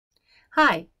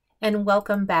Hi, and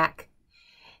welcome back.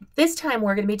 This time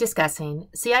we're going to be discussing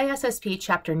CISSP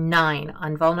Chapter 9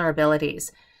 on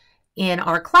Vulnerabilities. In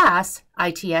our class,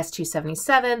 ITS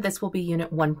 277, this will be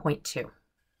Unit 1.2.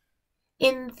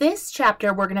 In this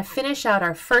chapter, we're going to finish out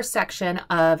our first section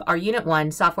of our Unit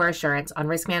 1, Software Assurance on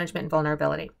Risk Management and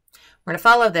Vulnerability. We're going to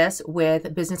follow this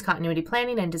with Business Continuity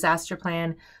Planning and Disaster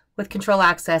Plan with Control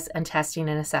Access and Testing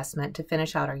and Assessment to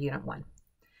finish out our Unit 1.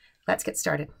 Let's get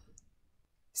started.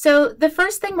 So the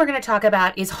first thing we're going to talk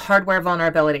about is hardware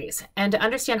vulnerabilities. And to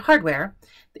understand hardware,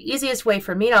 the easiest way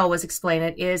for me to always explain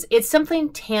it is it's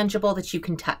something tangible that you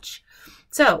can touch.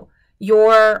 So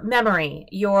your memory,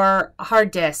 your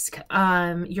hard disk,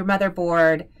 your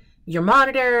motherboard, your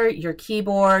monitor, your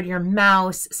keyboard, your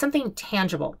mouse, something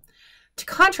tangible. To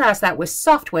contrast that with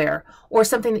software or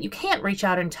something that you can't reach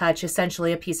out and touch,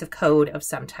 essentially a piece of code of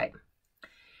some type.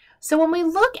 So when we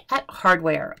look at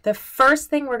hardware, the first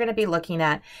thing we're going to be looking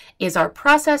at is our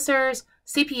processors,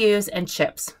 CPUs, and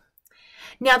chips.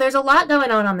 Now there's a lot going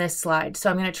on this slide,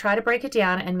 so I'm going to try to break it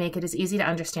down and make it as easy to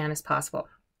understand as possible.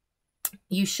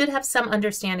 You should have some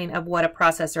understanding of what a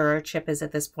processor or a chip is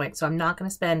at this point, so I'm not going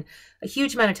to spend a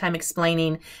huge amount of time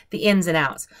explaining the ins and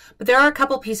outs. But there are a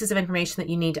couple pieces of information that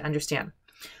you need to understand.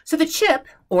 So the chip,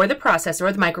 or the processor,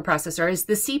 or the microprocessor, is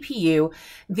the CPU,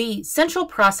 the central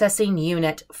processing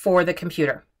unit for the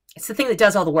computer. It's the thing that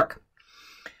does all the work.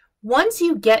 Once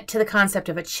you get to the concept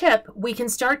of a chip, we can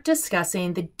start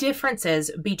discussing the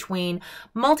differences between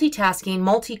multitasking,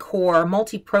 multi-core,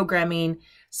 multi-programming,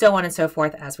 so on and so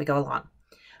forth as we go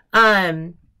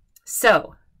along.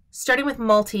 So starting with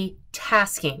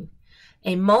multitasking.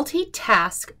 A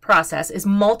multitask process is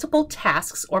multiple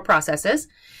tasks or processes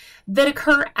that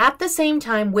occur at the same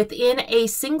time within a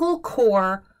single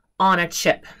core on a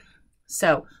chip.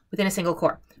 So within a single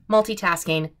core,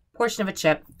 multitasking, portion of a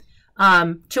chip,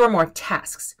 two or more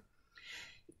tasks.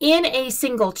 In a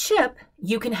single chip,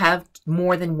 you can have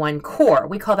more than one core.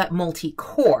 We call that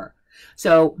multi-core.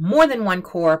 So more than one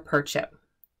core per chip.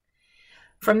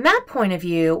 From that point of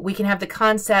view, we can have the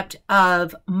concept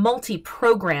of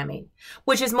multi-programming,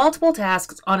 which is multiple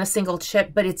tasks on a single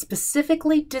chip, but it's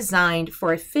specifically designed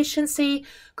for efficiency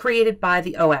created by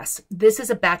the OS. This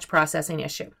is a batch processing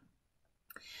issue.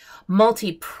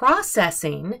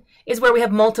 Multi-processing is where we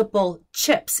have multiple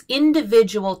chips,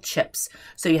 individual chips.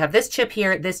 So you have this chip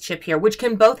here, which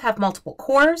can both have multiple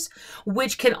cores,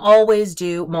 which can always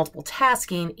do multiple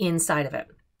tasking inside of it.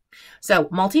 So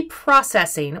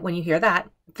multi-processing, when you hear that,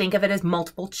 think of it as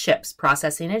multiple chips,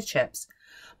 processing as chips.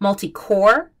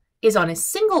 Multi-core is on a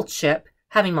single chip,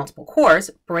 having multiple cores,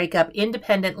 break up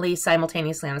independently,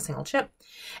 simultaneously on a single chip.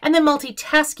 And then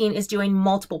multitasking is doing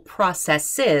multiple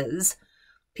processes,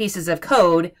 pieces of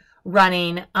code,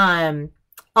 running on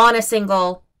a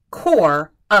single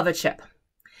core of a chip.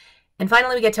 And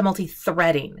finally, we get to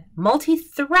multi-threading.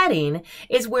 Multi-threading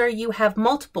is where you have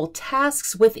multiple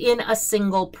tasks within a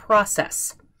single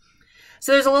process.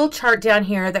 So there's a little chart down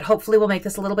here that hopefully will make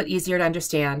this a little bit easier to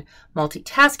understand.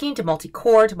 Multitasking to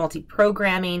multi-core to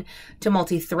multi-programming to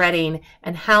multi-threading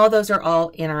and how those are all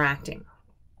interacting.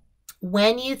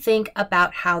 When you think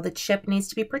about how the chip needs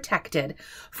to be protected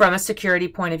from a security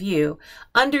point of view,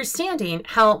 understanding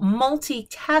how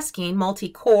multitasking,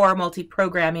 multi-core,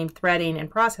 multi-programming, threading, and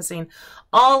processing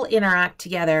all interact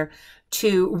together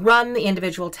to run the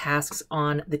individual tasks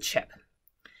on the chip.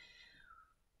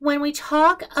 When we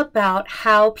talk about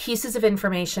how pieces of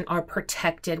information are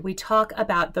protected, we talk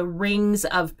about the rings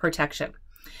of protection.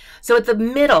 So at the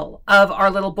middle of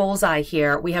our little bullseye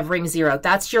here, we have ring 0.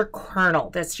 That's your kernel.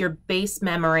 That's your base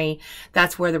memory.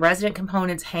 That's where the resident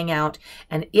components hang out.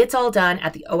 And it's all done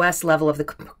at the OS level of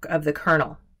the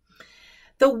kernel.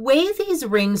 The way these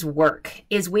rings work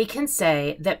is we can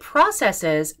say that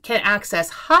processes can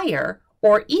access higher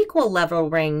or equal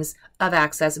level rings of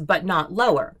access, but not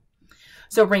lower.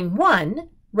 So ring 1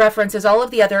 references all of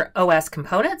the other OS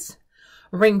components.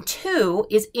 Ring 2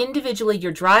 is individually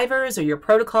your drivers or your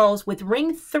protocols, with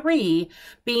ring 3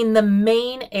 being the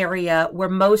main area where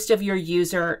most of your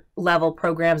user level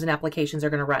programs and applications are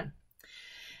going to run.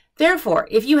 Therefore,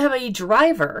 if you have a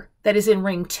driver that is in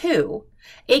ring 2,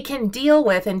 it can deal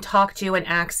with and talk to and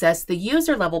access the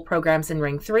user level programs in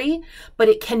ring 3, but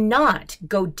it cannot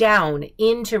go down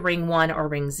into ring 1 or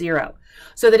ring 0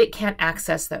 so that it can't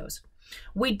access those.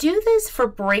 We do this for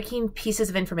breaking pieces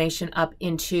of information up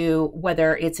into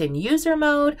whether it's in user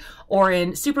mode or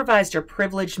in supervised or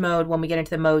privileged mode when we get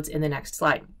into the modes in the next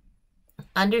slide.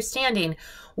 Understanding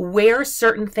where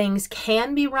certain things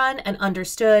can be run and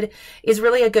understood is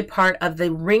really a good part of the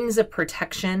rings of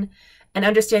protection, and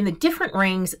understand the different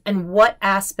rings and what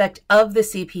aspect of the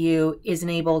CPU is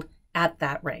enabled at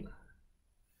that ring.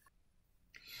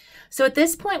 So at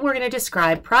this point, we're going to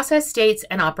describe process states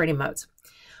and operating modes.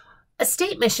 A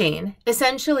state machine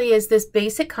essentially is this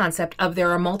basic concept of there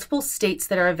are multiple states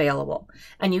that are available,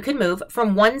 and you can move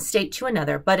from one state to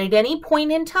another, but at any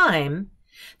point in time,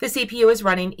 the CPU is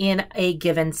running in a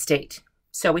given state.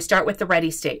 So we start with the ready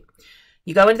state.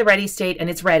 You go into the ready state and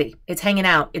it's ready. It's hanging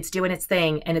out, it's doing its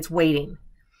thing, and it's waiting.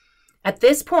 At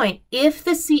this point, if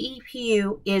the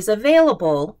CPU is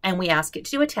available and we ask it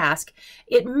to do a task,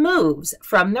 it moves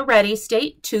from the ready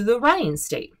state to the running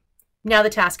state. Now the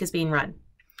task is being run.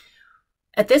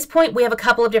 At this point, we have a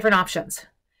couple of different options.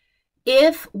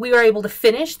 If we are able to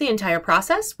finish the entire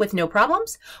process with no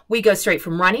problems, we go straight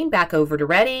from running back over to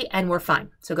ready and we're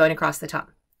fine. So going across the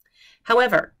top.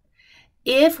 However,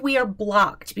 if we are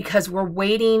blocked because we're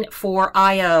waiting for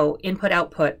I/O,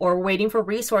 input/output, or we're waiting for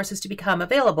resources to become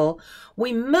available,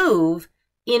 we move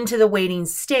into the waiting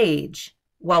stage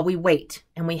while we wait.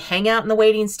 And we hang out in the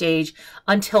waiting stage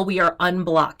until we are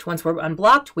unblocked. Once we're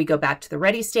unblocked, we go back to the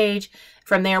ready stage.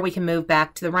 From there, we can move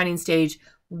back to the running stage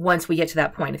once we get to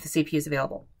that point if the CPU is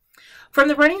available. From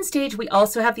the running stage, we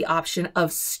also have the option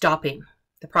of stopping.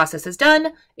 The process is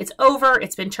done, it's over,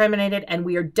 it's been terminated, and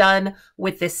we are done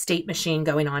with this state machine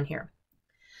going on here.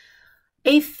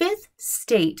 A fifth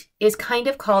state is kind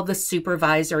of called the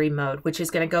supervisory mode, which is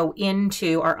going to go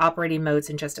into our operating modes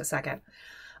in just a second.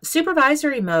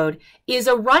 Supervisory mode is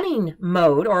a running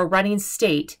mode or a running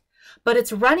state, but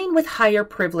it's running with higher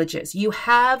privileges. You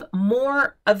have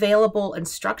more available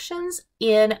instructions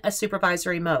in a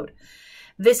supervisory mode.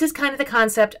 This is kind of the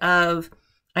concept of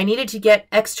I needed to get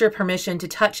extra permission to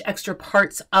touch extra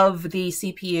parts of the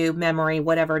CPU, memory,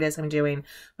 whatever it is I'm doing,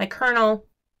 my kernel,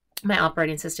 my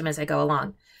operating system as I go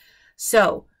along.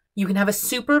 So you can have a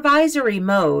supervisory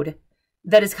mode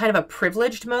that is kind of a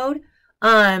privileged mode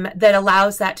that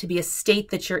allows that to be a state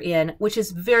that you're in, which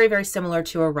is very, very similar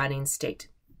to a running state.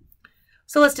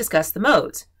 So let's discuss the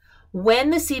modes. When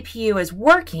the CPU is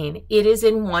working, it is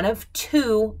in one of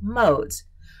two modes.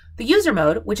 The user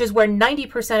mode, which is where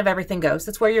 90% of everything goes.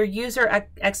 That's where your user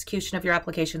execution of your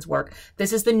applications work.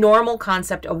 This is the normal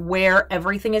concept of where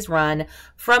everything is run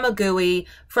from a GUI,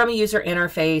 from a user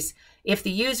interface. If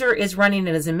the user is running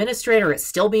it as administrator, it's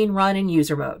still being run in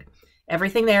user mode.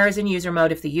 Everything there is in user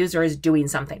mode if the user is doing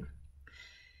something.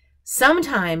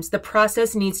 Sometimes the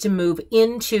process needs to move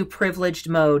into privileged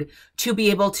mode to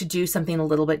be able to do something a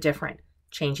little bit different,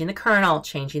 changing the kernel,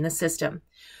 changing the system.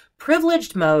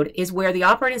 Privileged mode is where the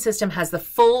operating system has the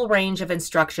full range of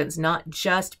instructions, not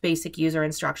just basic user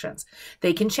instructions.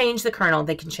 They can change the kernel,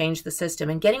 they can change the system,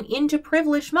 and getting into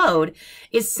privileged mode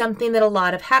is something that a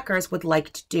lot of hackers would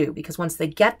like to do because once they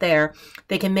get there,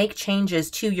 they can make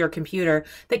changes to your computer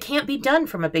that can't be done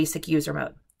from a basic user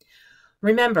mode.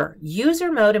 Remember,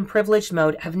 user mode and privileged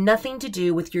mode have nothing to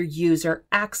do with your user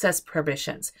access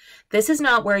permissions. This is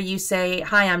not where you say,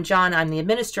 hi, I'm John, I'm the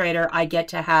administrator, I get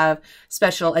to have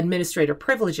special administrator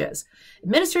privileges.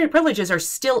 Administrator privileges are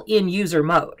still in user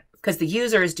mode because the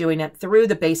user is doing it through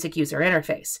the basic user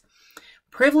interface.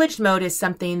 Privileged mode is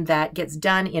something that gets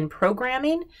done in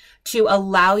programming to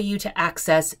allow you to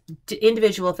access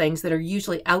individual things that are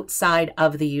usually outside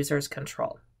of the user's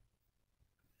control.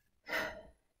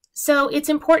 So it's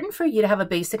important for you to have a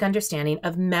basic understanding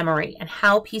of memory and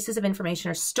how pieces of information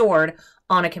are stored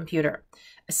on a computer.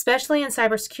 Especially in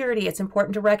cybersecurity, it's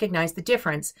important to recognize the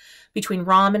difference between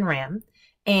ROM and RAM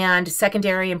and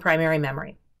secondary and primary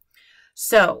memory.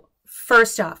 So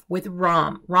first off, with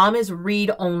ROM, ROM is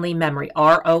read-only memory,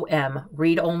 R-O-M,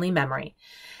 read-only memory.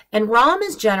 And ROM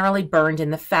is generally burned in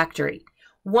the factory.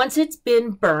 Once it's been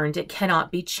burned, it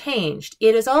cannot be changed.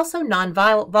 It is also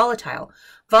non-volatile.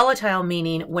 Volatile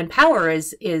meaning when power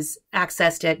is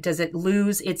accessed, does it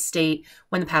lose its state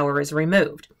when the power is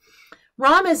removed?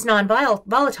 ROM is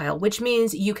non-volatile, which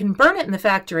means you can burn it in the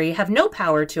factory, have no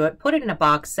power to it, put it in a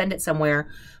box, send it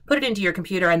somewhere, put it into your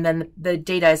computer, and then the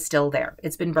data is still there.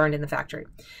 It's been burned in the factory.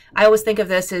 I always think of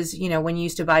this as, you know, when you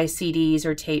used to buy CDs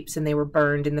or tapes and they were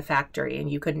burned in the factory and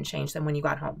you couldn't change them when you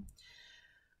got home.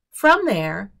 From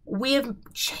there, we have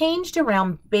changed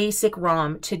around basic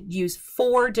ROM to use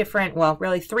three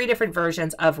different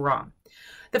versions of ROM.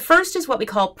 The first is what we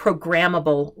call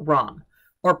programmable ROM,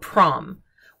 or PROM,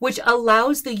 which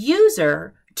allows the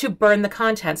user to burn the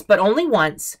contents, but only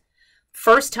once.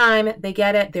 First time they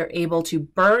get it, they're able to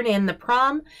burn in the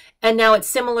PROM, and now it's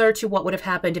similar to what would have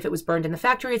happened if it was burned in the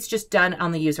factory. It's just done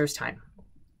on the user's time.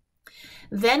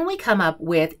 Then we come up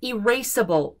with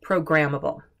erasable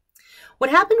programmable. What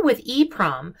happened with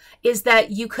EEPROM is that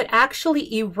you could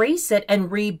actually erase it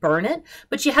and re-burn it,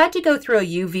 but you had to go through a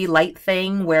UV light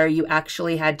thing where you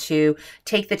actually had to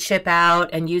take the chip out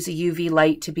and use a UV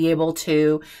light to be able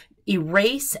to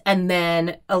erase, and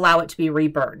then allow it to be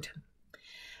reburned.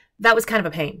 That was kind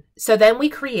of a pain. So then we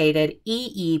created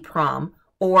EEPROM,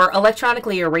 or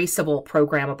electronically erasable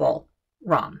programmable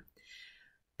ROM.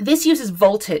 This uses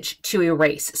voltage to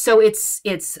erase. So it's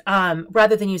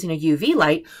rather than using a UV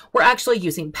light, we're actually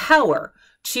using power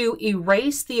to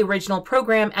erase the original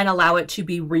program and allow it to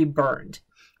be reburned.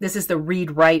 This is the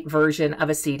read-write version of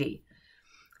a CD.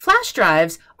 Flash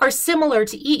drives are similar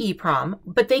to EEPROM,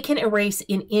 but they can erase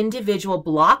in individual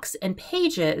blocks and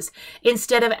pages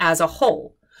instead of as a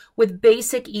whole. With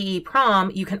basic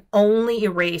EEPROM, you can only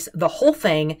erase the whole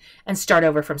thing and start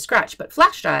over from scratch. But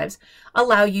flash drives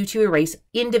allow you to erase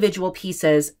individual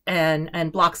pieces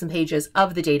and blocks and pages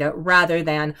of the data rather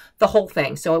than the whole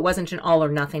thing. So it wasn't an all or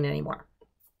nothing anymore.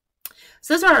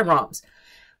 So those are our ROMs.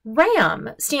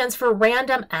 RAM stands for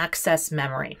Random Access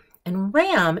Memory. And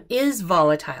RAM is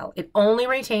volatile. It only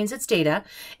retains its data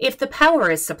if the power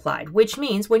is supplied, which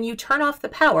means when you turn off the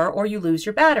power or you lose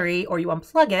your battery or you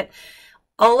unplug it,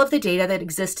 all of the data that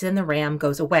exists in the RAM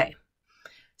goes away.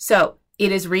 So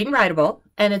it is read and writable,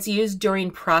 and it's used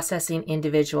during processing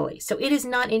individually. So it is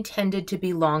not intended to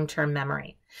be long-term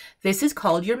memory. This is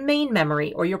called your main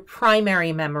memory or your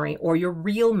primary memory or your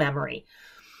real memory.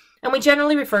 And we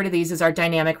generally refer to these as our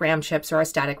dynamic RAM chips or our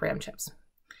static RAM chips.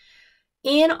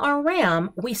 In our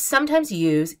RAM, we sometimes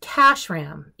use cache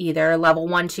RAM, either level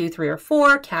 1, 2, 3, or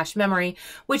 4, cache memory,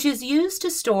 which is used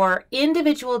to store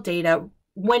individual data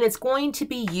when it's going to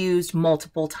be used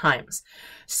multiple times.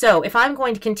 So if I'm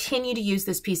going to continue to use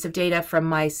this piece of data from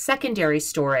my secondary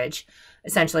storage,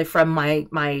 essentially from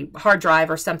my hard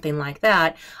drive or something like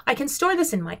that, I can store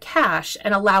this in my cache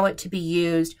and allow it to be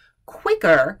used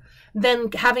quicker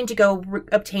than having to go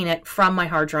obtain it from my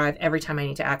hard drive every time I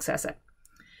need to access it.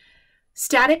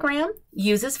 Static RAM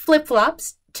uses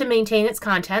flip-flops to maintain its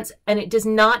contents, and it does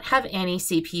not have any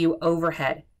CPU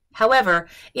overhead. However,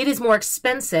 it is more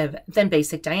expensive than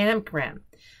basic dynamic RAM.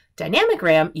 Dynamic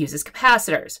RAM uses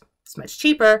capacitors. It's much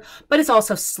cheaper, but it's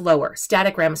also slower.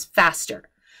 Static RAM is faster.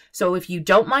 So if you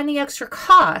don't mind the extra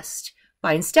cost,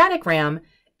 buying static RAM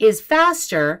is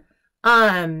faster,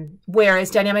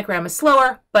 whereas dynamic RAM is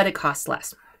slower, but it costs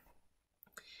less.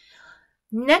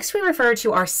 Next, we refer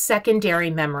to our secondary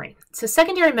memory. So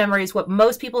secondary memory is what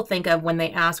most people think of when they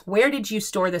ask, where did you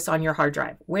store this on your hard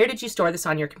drive? Where did you store this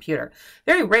on your computer?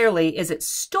 Very rarely is it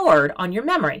stored on your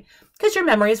memory because your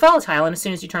memory is volatile, and as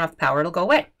soon as you turn off the power, it'll go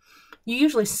away. You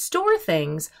usually store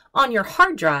things on your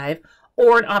hard drive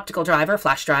or an optical drive or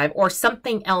flash drive or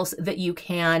something else that you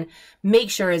can make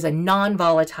sure is a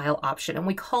non-volatile option, and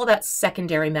we call that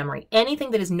secondary memory.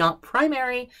 Anything that is not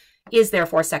primary is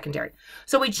therefore secondary.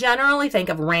 So we generally think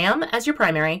of RAM as your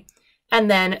primary, and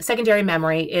then secondary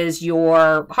memory is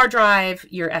your hard drive,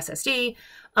 your SSD,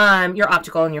 your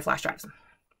optical, and your flash drives.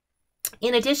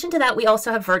 In addition to that, we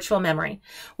also have virtual memory,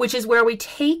 which is where we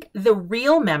take the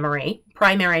real memory,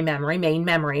 primary memory, main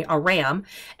memory, or RAM,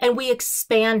 and we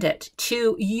expand it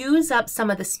to use up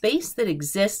some of the space that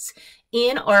exists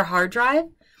in our hard drive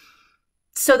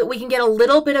so that we can get a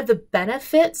little bit of the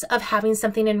benefits of having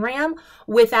something in RAM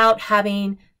without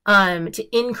having to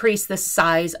increase the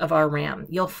size of our RAM.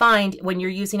 You'll find when you're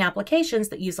using applications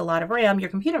that use a lot of RAM, your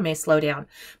computer may slow down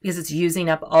because it's using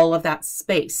up all of that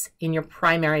space in your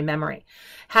primary memory.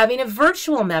 Having a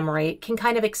virtual memory can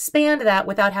kind of expand that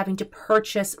without having to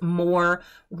purchase more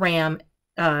RAM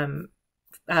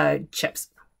chips.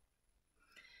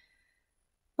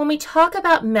 When we talk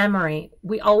about memory,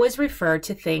 we always refer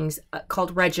to things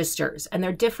called registers, and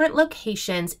they're different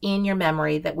locations in your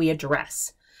memory that we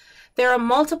address. There are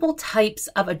multiple types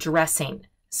of addressing.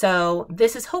 So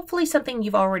this is hopefully something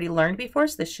you've already learned before,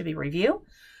 so this should be review.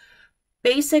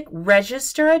 Basic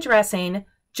register addressing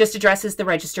just addresses the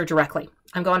register directly.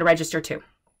 I'm going to register 2.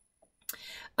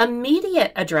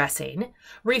 Immediate addressing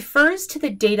refers to the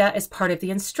data as part of the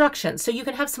instruction. So you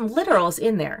can have some literals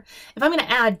in there. If I'm going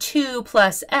to add 2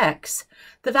 plus x,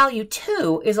 the value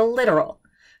 2 is a literal.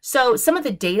 So some of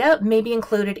the data may be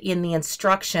included in the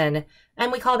instruction,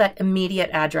 and we call that immediate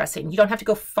addressing. You don't have to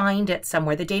go find it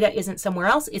somewhere. The data isn't somewhere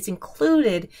else. It's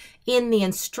included in the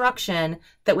instruction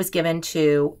that was given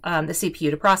to the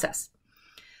CPU to process.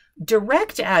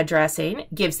 Direct addressing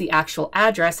gives the actual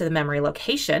address of the memory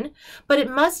location, but it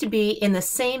must be in the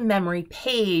same memory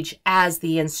page as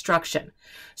the instruction.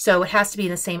 So it has to be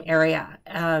in the same area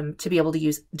to be able to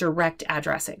use direct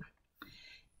addressing.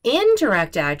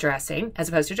 Indirect addressing, as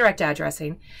opposed to direct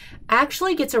addressing,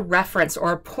 actually gets a reference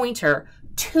or a pointer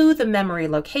to the memory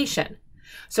location.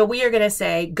 So we are going to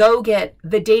say, go get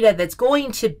the data that's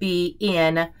going to be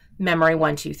in memory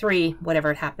 1, 2, 3, whatever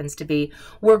it happens to be.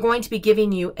 We're going to be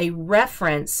giving you a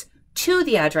reference to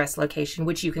the address location,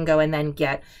 which you can go and then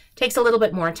get. Takes a little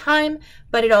bit more time,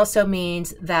 but it also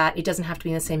means that it doesn't have to be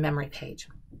in the same memory page.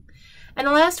 And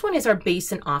the last one is our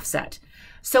base and offset.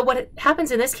 So what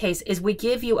happens in this case is we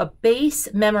give you a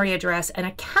base memory address and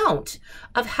a count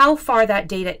of how far that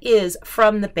data is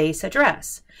from the base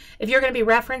address. If you're going to be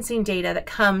referencing data that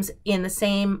comes in the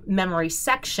same memory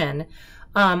section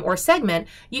or segment,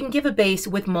 you can give a base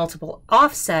with multiple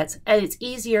offsets, and it's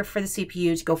easier for the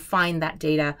CPU to go find that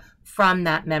data from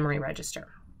that memory register.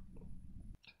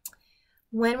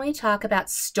 When we talk about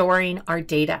storing our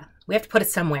data, we have to put it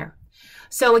somewhere.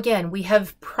 So again, we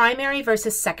have primary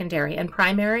versus secondary. And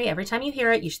primary, every time you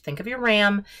hear it, you should think of your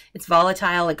RAM. It's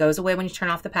volatile. It goes away when you turn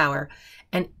off the power.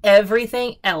 And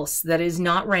everything else that is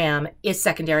not RAM is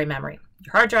secondary memory.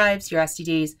 Your hard drives, your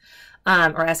SSDs,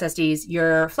 or SSDs,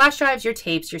 your flash drives, your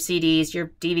tapes, your CDs,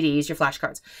 your DVDs, your flash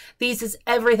cards. These is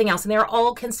everything else. And they're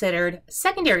all considered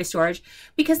secondary storage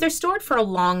because they're stored for a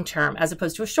long term as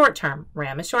opposed to a short term.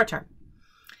 RAM is short term.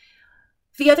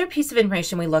 The other piece of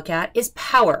information we look at is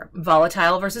power,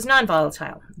 volatile versus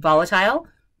non-volatile. Volatile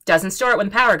doesn't store it when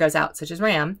power goes out, such as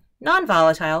RAM.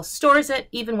 Non-volatile stores it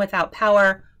even without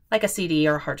power, like a CD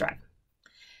or a hard drive.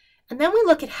 And then we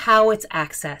look at how it's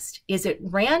accessed. Is it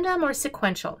random or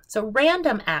sequential? So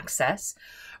random access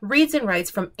reads and writes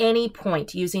from any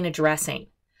point using addressing,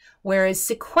 whereas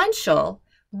sequential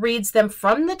reads them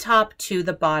from the top to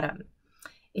the bottom.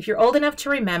 If you're old enough to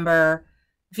remember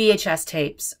VHS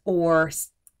tapes or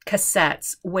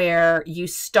cassettes where you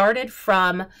started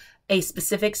from a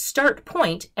specific start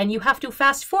point and you have to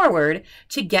fast forward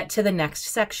to get to the next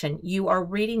section. You are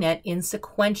reading it in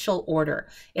sequential order.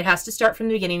 It has to start from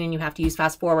the beginning and you have to use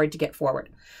fast forward to get forward.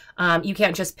 You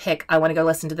can't just pick, I want to go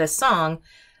listen to this song. It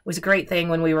was a great thing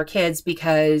when we were kids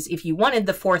because if you wanted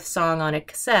the fourth song on a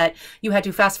cassette, you had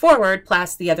to fast forward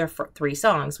past the other three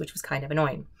songs, which was kind of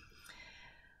annoying.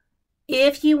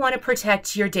 If you want to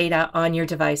protect your data on your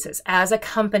devices, as a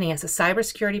company, as a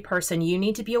cybersecurity person, you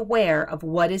need to be aware of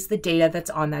what is the data that's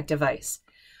on that device.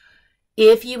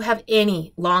 If you have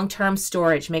any long-term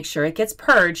storage, make sure it gets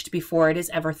purged before it is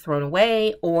ever thrown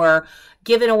away or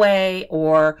given away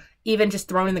or even just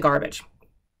thrown in the garbage.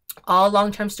 All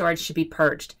long-term storage should be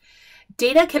purged.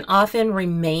 Data can often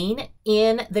remain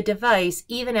in the device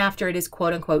even after it is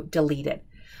quote-unquote deleted.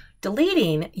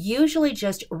 Deleting usually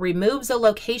just removes a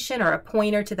location or a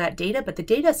pointer to that data, but the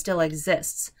data still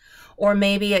exists. Or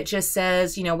maybe it just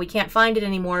says, you know, we can't find it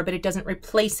anymore, but it doesn't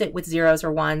replace it with zeros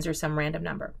or ones or some random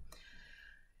number.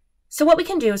 So what we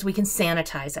can do is we can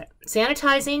sanitize it.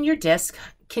 Sanitizing your disk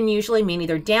can usually mean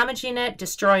either damaging it,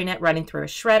 destroying it, running through a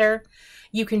shredder.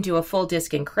 You can do a full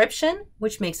disk encryption,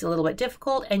 which makes it a little bit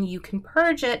difficult, and you can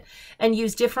purge it and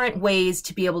use different ways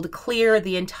to be able to clear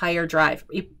the entire drive.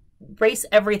 Erase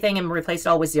everything and replace it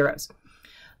all with zeros.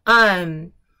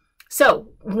 So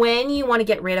when you want to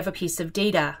get rid of a piece of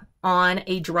data on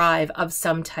a drive of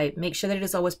some type, make sure that it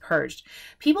is always purged.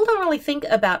 People don't really think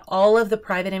about all of the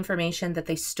private information that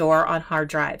they store on hard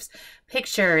drives,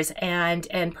 pictures and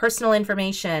personal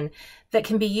information that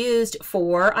can be used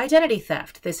for identity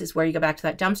theft. This is where you go back to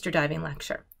that dumpster diving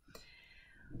lecture.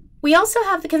 We also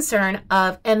have the concern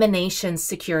of emanation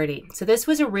security. So this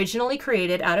was originally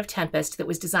created out of Tempest that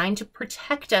was designed to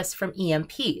protect us from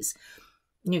EMPs,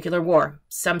 nuclear war,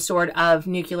 some sort of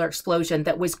nuclear explosion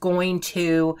that was going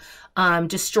to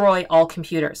destroy all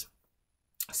computers.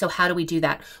 So how do we do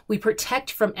that? We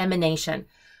protect from emanation.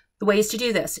 The ways to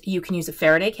do this, you can use a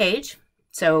Faraday cage.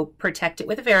 So protect it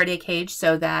with a Faraday cage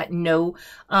so that no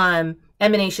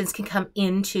emanations can come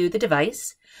into the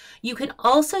device. You can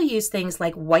also use things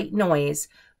like white noise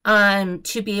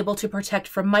to be able to protect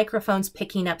from microphones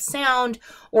picking up sound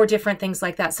or different things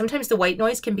like that. Sometimes the white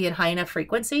noise can be at high enough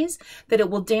frequencies that it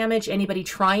will damage anybody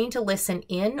trying to listen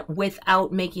in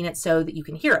without making it so that you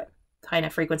can hear it. High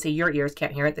enough frequency, your ears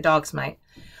can't hear it, the dogs might.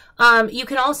 You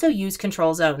can also use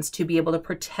control zones to be able to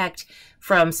protect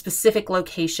from specific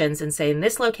locations and say, in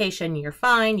this location, you're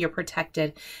fine, you're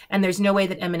protected, and there's no way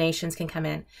that emanations can come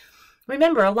in.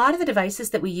 Remember, a lot of the devices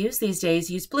that we use these days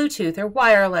use Bluetooth or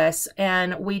wireless,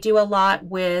 and we do a lot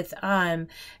with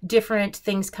different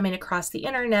things coming across the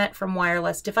internet from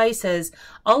wireless devices.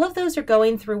 All of those are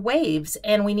going through waves,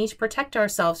 and we need to protect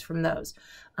ourselves from those.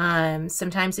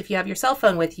 Sometimes if you have your cell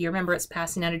phone with you, remember it's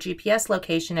passing out a GPS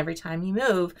location every time you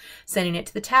move, sending it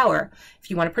to the tower.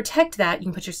 If you want to protect that, you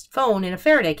can put your phone in a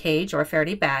Faraday cage or a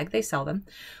Faraday bag, they sell them,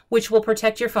 which will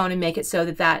protect your phone and make it so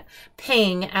that that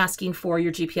ping asking for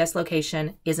your GPS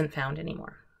location isn't found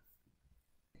anymore.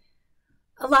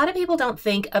 A lot of people don't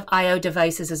think of I/O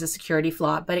devices as a security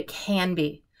flaw, but it can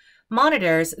be.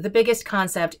 Monitors, the biggest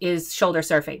concept is shoulder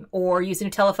surfing or using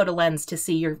a telephoto lens to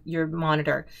see your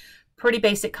monitor. Pretty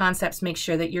basic concepts. Make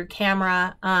sure that your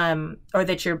camera or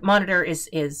that your monitor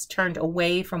is turned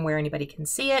away from where anybody can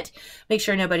see it. Make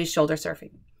sure nobody's shoulder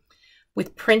surfing.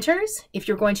 With printers, if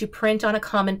you're going to print on a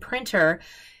common printer,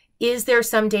 is there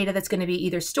some data that's going to be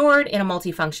either stored in a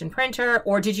multifunction printer,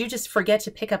 or did you just forget to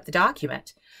pick up the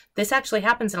document? This actually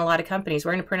happens in a lot of companies.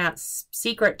 We're going to print out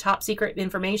secret, top secret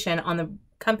information on the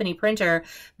company printer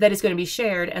that is going to be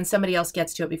shared, and somebody else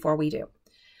gets to it before we do.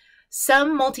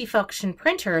 Some multifunction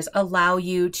printers allow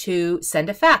you to send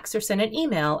a fax or send an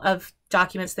email of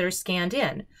documents that are scanned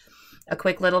in. A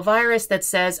quick little virus that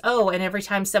says, oh, and every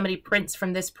time somebody prints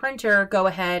from this printer, go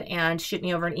ahead and shoot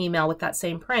me over an email with that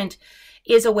same print,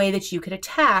 is a way that you could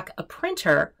attack a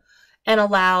printer and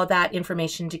allow that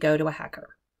information to go to a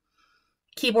hacker.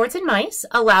 Keyboards and mice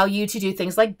allow you to do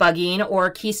things like bugging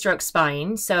or keystroke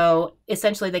spying. So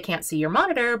essentially they can't see your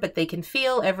monitor, but they can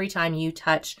feel every time you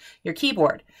touch your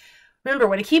keyboard. Remember,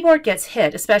 when a keyboard gets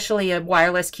hit, especially a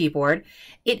wireless keyboard,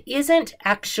 it isn't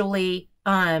actually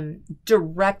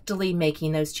directly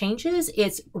making those changes.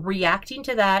 It's reacting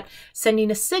to that,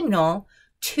 sending a signal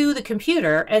to the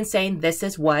computer and saying, this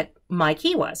is what my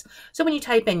key was. So when you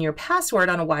type in your password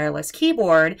on a wireless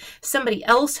keyboard, somebody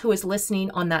else who is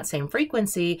listening on that same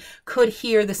frequency could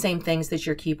hear the same things that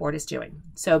your keyboard is doing.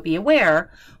 So be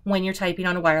aware when you're typing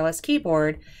on a wireless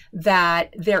keyboard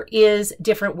that there is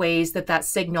different ways that that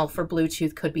signal for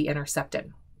Bluetooth could be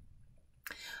intercepted.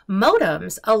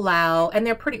 Modems allow, and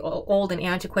they're pretty old and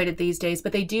antiquated these days,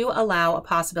 but they do allow a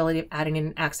possibility of adding in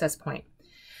an access point.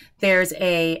 There's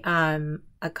a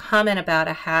comment about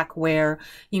a hack where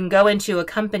you can go into a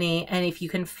company, and if you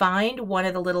can find one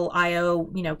of the little IO,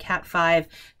 Cat5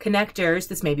 connectors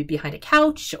that's maybe behind a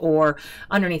couch or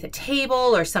underneath a table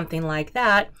or something like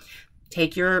that,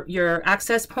 take your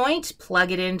access point,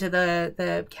 plug it into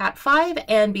the Cat5,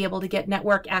 and be able to get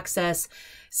network access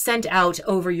sent out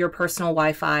over your personal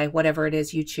Wi-Fi, whatever it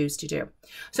is you choose to do.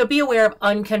 So be aware of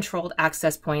uncontrolled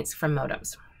access points from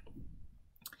modems.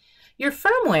 Your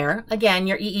firmware, again,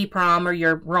 your EEPROM or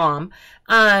your ROM,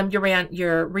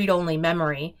 your read-only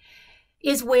memory,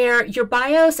 is where your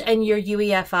BIOS and your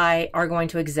UEFI are going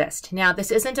to exist. Now,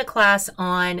 this isn't a class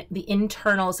on the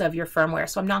internals of your firmware,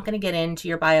 so I'm not going to get into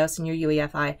your BIOS and your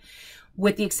UEFI,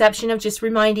 with the exception of just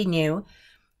reminding you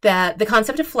that the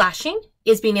concept of flashing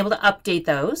is being able to update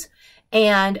those,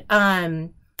 and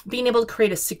being able to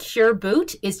create a secure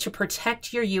boot is to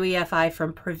protect your UEFI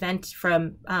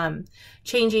from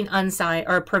changing unsigned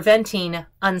or preventing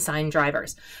unsigned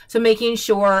drivers. So making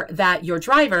sure that your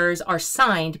drivers are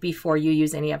signed before you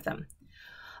use any of them.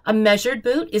 A measured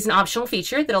boot is an optional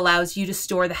feature that allows you to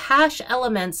store the hash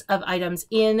elements of items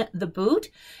in the boot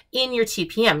in your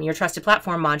TPM, your Trusted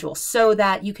Platform module, so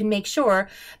that you can make sure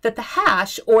that the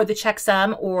hash or the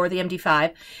checksum or the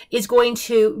MD5 is going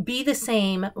to be the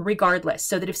same regardless.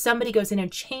 So that if somebody goes in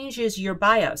and changes your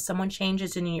BIOS, someone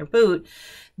changes in your boot,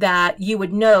 that you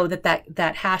would know that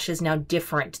that hash is now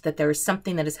different, that there is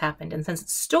something that has happened. And since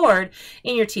it's stored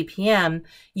in your TPM,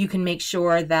 you can make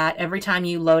sure that every time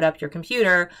you load up your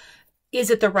computer, is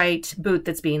it the right boot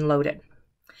that's being loaded?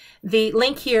 The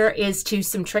link here is to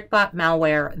some TrickBot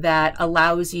malware that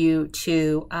allows you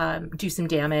to do some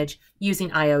damage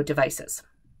using IO devices.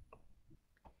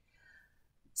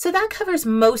 So that covers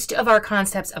most of our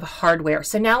concepts of hardware.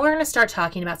 So now we're going to start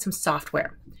talking about some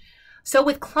software. So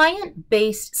with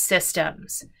client-based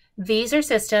systems, these are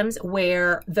systems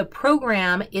where the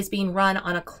program is being run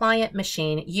on a client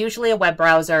machine, usually a web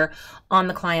browser on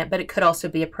the client, but it could also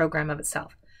be a program of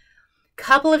itself.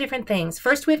 Couple of different things.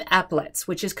 First, we have applets,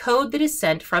 which is code that is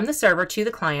sent from the server to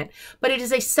the client, but it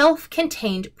is a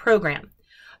self-contained program.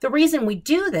 The reason we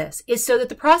do this is so that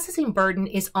the processing burden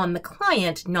is on the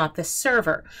client, not the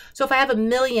server. So if I have 1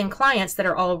 million clients that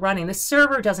are all running, the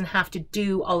server doesn't have to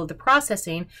do all of the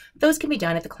processing. Those can be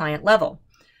done at the client level.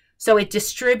 So it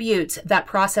distributes that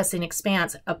processing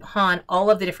expanse upon all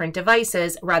of the different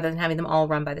devices rather than having them all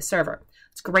run by the server.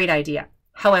 It's a great idea.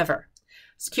 However,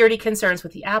 security concerns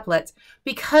with the applets,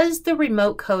 because the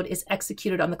remote code is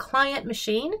executed on the client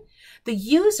machine, the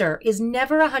user is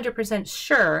never 100%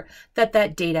 sure that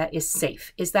that data is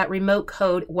safe. Is that remote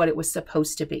code what it was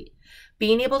supposed to be?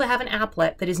 Being able to have an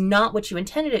applet that is not what you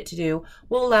intended it to do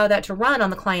will allow that to run on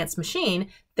the client's machine,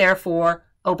 therefore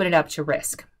open it up to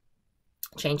risk.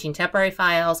 Changing temporary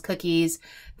files, cookies,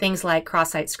 things like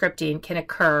cross-site scripting can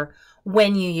occur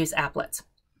when you use applets.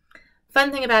 Fun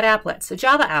thing about applets, so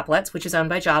Java applets, which is owned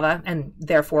by Java and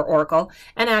therefore Oracle,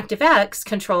 and ActiveX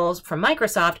controls from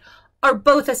Microsoft are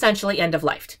both essentially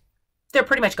end-of-life. they're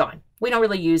pretty much gone. We don't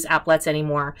really use applets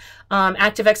anymore.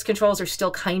 ActiveX controls are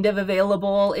still kind of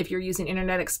available if you're using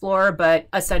Internet Explorer, but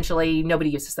essentially nobody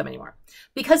uses them anymore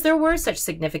because there were such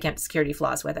significant security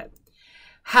flaws with it.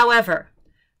 However,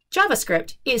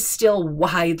 JavaScript is still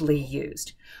widely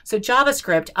used. So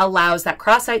JavaScript allows that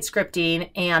cross-site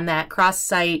scripting and that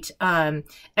cross-site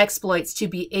exploits to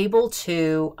be able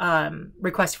to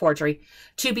request forgery,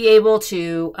 to be able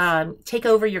to take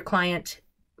over your client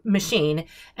machine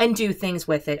and do things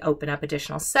with it, open up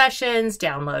additional sessions,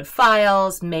 download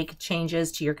files, make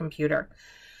changes to your computer.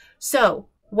 So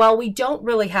while we don't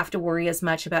really have to worry as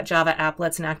much about Java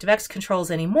applets and ActiveX controls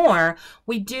anymore,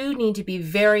 we do need to be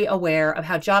very aware of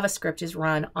how JavaScript is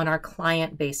run on our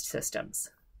client-based systems.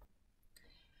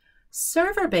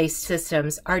 Server-based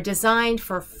systems are designed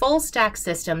for full-stack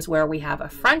systems where we have a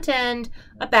front end,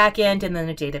 a back end, and then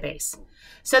a database.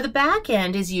 So the back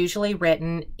end is usually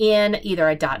written in either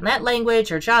a .NET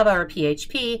language or Java or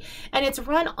PHP, and it's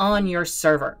run on your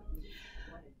server.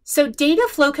 So data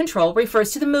flow control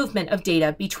refers to the movement of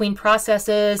data between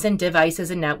processes and devices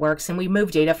and networks, and we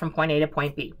move data from point A to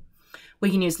point B.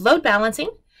 We can use load balancing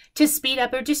to speed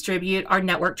up or distribute our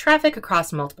network traffic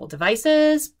across multiple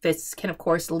devices. This can, of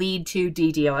course, lead to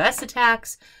DDoS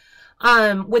attacks.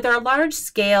 With our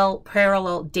large-scale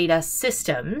parallel data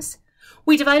systems,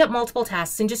 we divide up multiple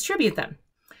tasks and distribute them.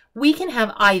 We can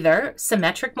have either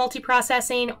symmetric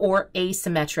multiprocessing or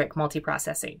asymmetric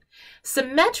multiprocessing.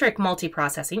 Symmetric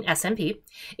multiprocessing, SMP,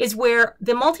 is where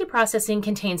the multiprocessing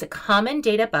contains a common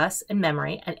data bus and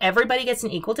memory, and everybody gets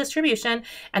an equal distribution,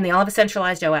 and they all have a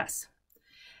centralized OS.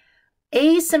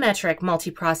 Asymmetric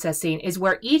multiprocessing is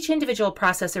where each individual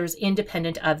processor is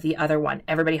independent of the other one.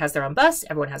 Everybody has their own bus,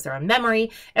 everyone has their own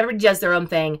memory, everybody does their own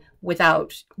thing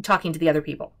without talking to the other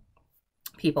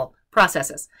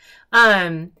processes.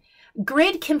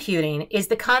 Grid computing is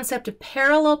the concept of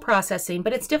parallel processing,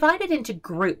 but it's divided into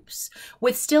groups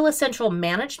with still a central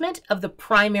management of the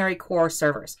primary core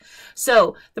servers.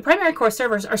 So the primary core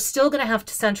servers are still going to have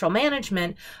central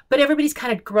management, but everybody's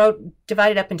kind of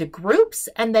divided up into groups,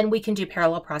 and then we can do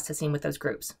parallel processing with those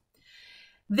groups.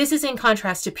 This is in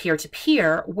contrast to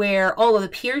peer-to-peer, where all of the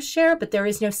peers share, but there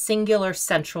is no singular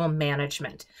central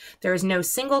management. There is no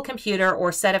single computer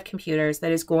or set of computers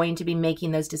that is going to be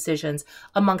making those decisions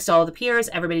amongst all of the peers.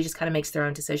 Everybody just kind of makes their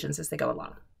own decisions as they go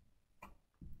along.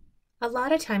 A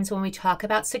lot of times when we talk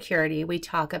about security, we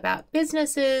talk about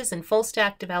businesses and full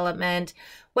stack development,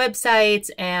 websites,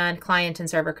 and client and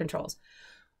server controls.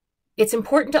 It's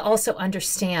important to also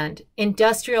understand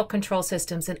industrial control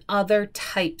systems and other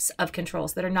types of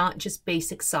controls that are not just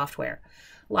basic software.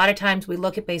 A lot of times we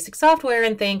look at basic software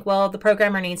and think, well, the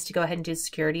programmer needs to go ahead and do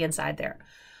security inside there.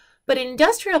 But in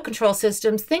industrial control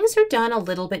systems, things are done a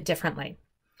little bit differently.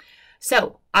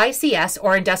 So ICS,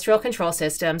 or industrial control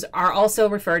systems, are also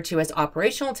referred to as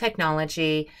operational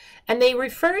technology, and they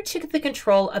refer to the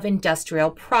control of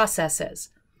industrial processes.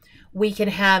 We can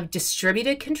have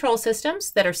distributed control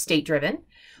systems that are state-driven.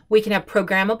 We can have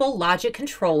programmable logic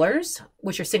controllers,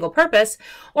 which are single purpose,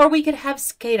 or we could have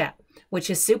SCADA, which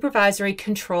is supervisory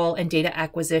control and data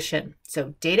acquisition.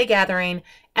 So data gathering,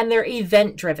 and they're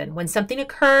event-driven. When something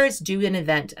occurs, do an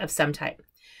event of some type.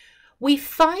 We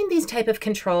find these type of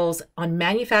controls on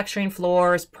manufacturing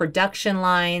floors, production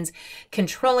lines,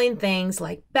 controlling things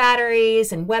like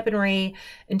batteries and weaponry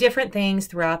and different things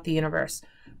throughout the universe,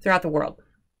 throughout the world.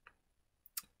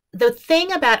 The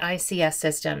thing about ICS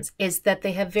systems is that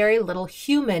they have very little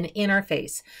human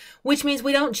interface, which means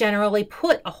we don't generally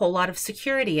put a whole lot of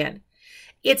security in.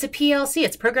 It's a PLC,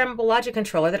 it's a programmable logic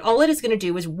controller, that all it is going to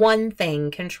do is one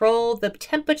thing: control the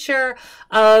temperature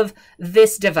of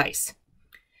this device.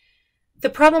 The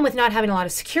problem with not having a lot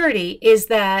of security is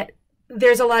that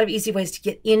there's a lot of easy ways to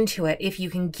get into it if you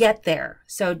can get there.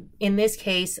 So in this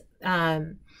case,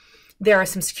 there are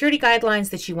some security guidelines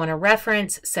that you want to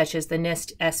reference, such as the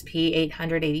NIST SP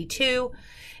 882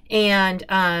 and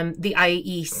the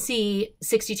IEC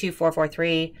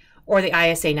 62443 or the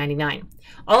ISA 99.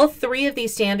 All three of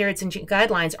these standards and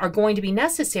guidelines are going to be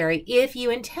necessary if you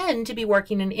intend to be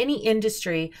working in any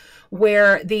industry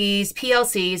where these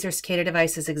PLCs or SCADA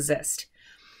devices exist.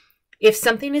 If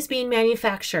something is being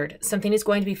manufactured, something is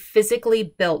going to be physically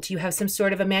built, you have some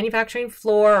sort of a manufacturing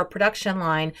floor or production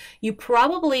line, you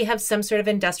probably have some sort of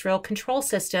industrial control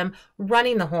system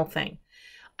running the whole thing.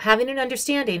 Having an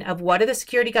understanding of what are the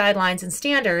security guidelines and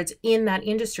standards in that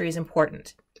industry is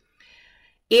important.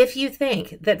 If you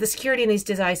think that the security in these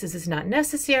devices is not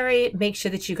necessary, make sure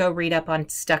that you go read up on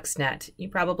Stuxnet. You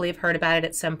probably have heard about it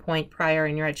at some point prior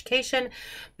in your education,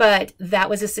 but that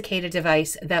was a cicada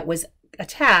device that was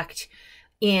attacked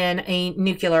in a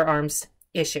nuclear arms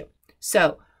issue.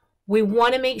 So We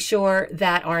want to make sure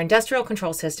that our industrial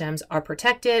control systems are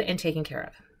protected and taken care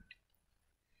of.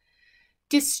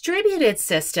 Distributed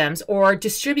systems, or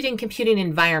distributed computing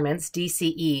environments,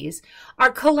 DCEs, are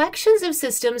collections of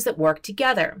systems that work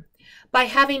together. By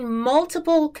having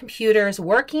multiple computers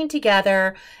working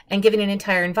together and giving an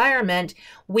entire environment,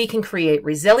 we can create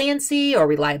resiliency or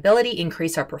reliability,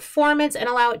 increase our performance, and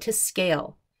allow it to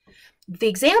scale. The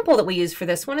example that we use for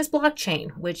this one is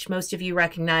blockchain, which most of you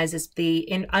recognize as the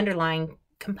underlying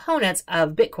components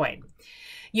of Bitcoin.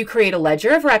 You create a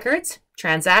ledger of records,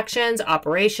 transactions,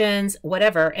 operations,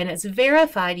 whatever, and it's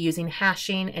verified using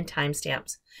hashing and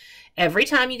timestamps. Every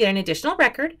time you get an additional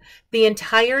record, the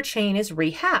entire chain is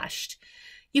rehashed.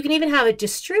 You can even have it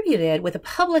distributed with a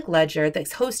public ledger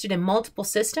that's hosted in multiple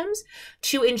systems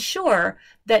to ensure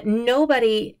that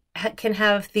nobody can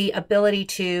have the ability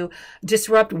to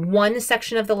disrupt one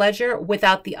section of the ledger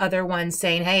without the other one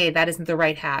saying, hey, that isn't the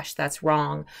right hash, that's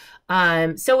wrong.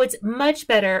 So it's much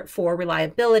better for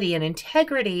reliability and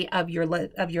integrity of your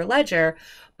ledger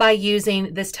by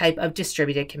using this type of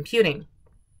distributed computing.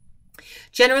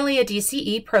 Generally, a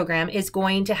DCE program is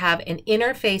going to have an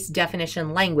interface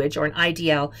definition language, or an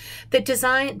IDL, that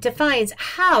defines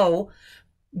how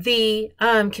the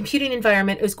computing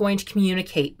environment is going to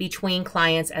communicate between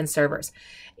clients and servers.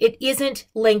 It isn't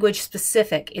language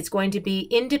specific. It's going to be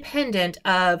independent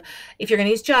of if you're going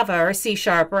to use Java or C#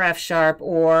 or F#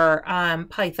 or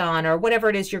Python or whatever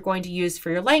it is you're going to use for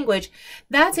your language.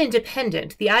 That's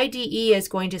independent. The IDE is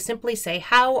going to simply say,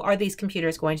 how are these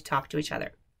computers going to talk to each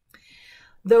other?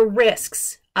 The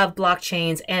risks of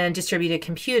blockchains and distributed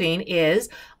computing is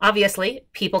obviously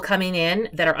people coming in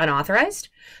that are unauthorized,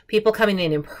 people coming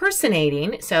in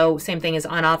impersonating, so same thing as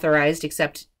unauthorized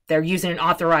except they're using an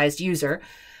authorized user,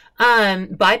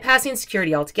 bypassing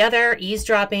security altogether,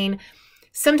 eavesdropping.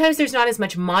 Sometimes there's not as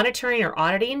much monitoring or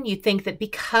auditing. You think that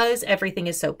because everything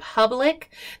is so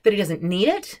public that it doesn't need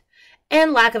it.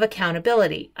 And lack of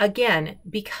accountability. Again,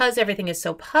 because everything is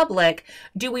so public,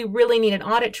 do we really need an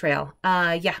audit trail?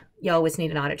 Yeah, you always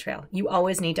need an audit trail. You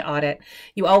always need to audit.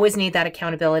 You always need that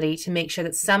accountability to make sure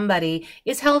that somebody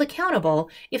is held accountable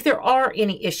if there are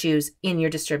any issues in your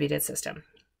distributed system.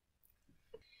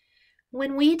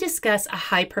 When we discuss a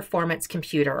high-performance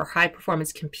computer or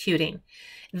high-performance computing,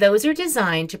 those are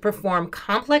designed to perform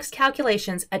complex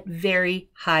calculations at very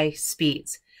high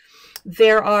speeds.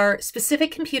 There are specific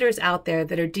computers out there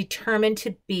that are determined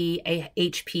to be a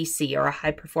HPC, or a high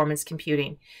performance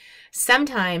computing.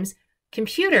 Sometimes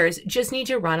computers just need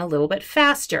to run a little bit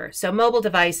faster. So mobile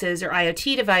devices or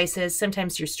IoT devices,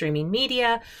 sometimes you're streaming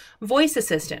media, voice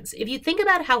assistants. If you think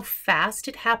about how fast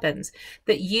it happens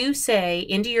that you say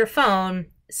into your phone,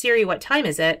 Siri, what time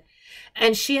is it?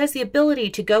 And she has the ability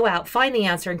to go out, find the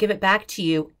answer, and give it back to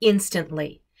you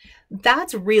instantly.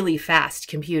 That's really fast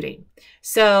computing.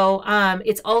 So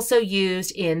it's also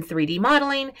used in 3D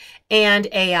modeling and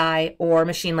AI or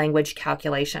machine language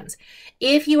calculations.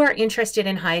 If you are interested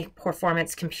in high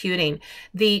performance computing,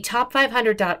 the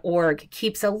top500.org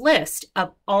keeps a list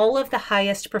of all of the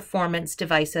highest performance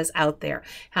devices out there.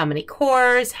 How many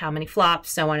cores, how many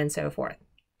flops, so on and so forth.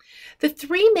 The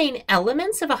three main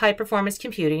elements of a high-performance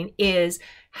computing is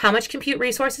how much compute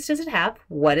resources does it have,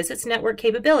 what is its network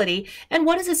capability, and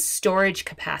what is its storage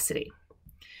capacity.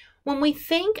 When we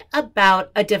think about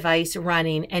a device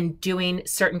running and doing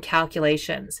certain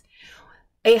calculations,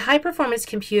 a high-performance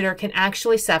computer can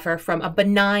actually suffer from a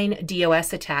benign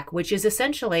DOS attack, which is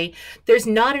essentially there's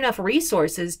not enough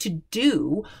resources to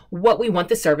do what we want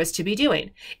the service to be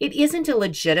doing. It isn't a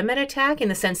legitimate attack in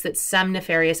the sense that some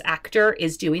nefarious actor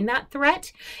is doing that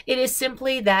threat. It is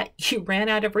simply that you ran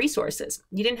out of resources.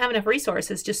 You didn't have enough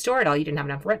resources to store it all. You didn't have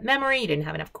enough memory. You didn't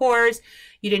have enough cores.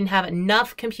 You didn't have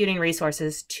enough computing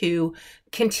resources to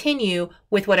continue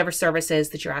with whatever service is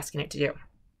that you're asking it to do.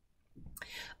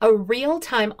 A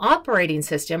real-time operating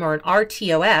system, or an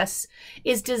RTOS,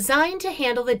 is designed to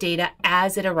handle the data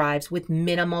as it arrives with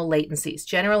minimal latencies.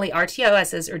 Generally,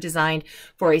 RTOSs are designed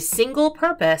for a single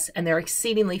purpose and they're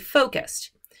exceedingly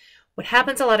focused. What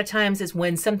happens a lot of times is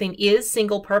when something is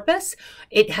single purpose,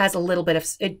 it has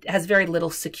very little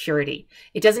security.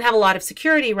 It doesn't have a lot of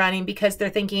security running because they're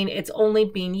thinking it's only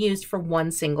being used for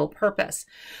one single purpose.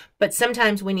 But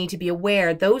sometimes we need to be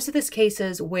aware those are the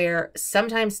cases where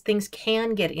sometimes things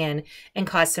can get in and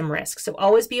cause some risk. So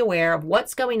always be aware of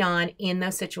what's going on in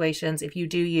those situations if you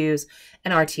do use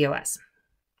an RTOS.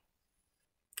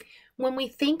 When we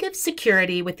think of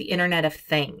security with the Internet of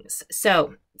Things,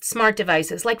 so smart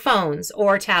devices like phones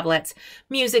or tablets,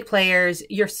 music players,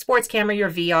 your sports camera,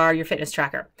 your VR, your fitness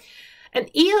tracker. An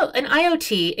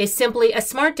IoT is simply a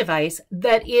smart device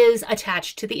that is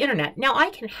attached to the internet. Now, I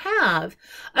can have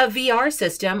a VR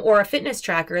system or a fitness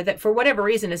tracker that for whatever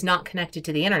reason is not connected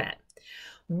to the internet.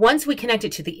 Once we connect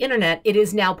it to the internet, it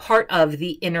is now part of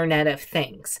the Internet of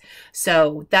Things.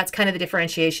 So that's kind of the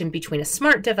differentiation between a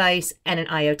smart device and an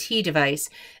IoT device.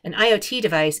 An IoT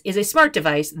device is a smart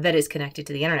device that is connected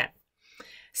to the internet.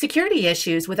 Security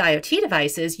issues with IoT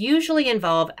devices usually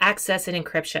involve access and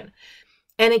encryption.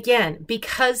 And again,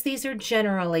 because these are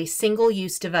generally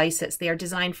single-use devices, they are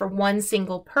designed for one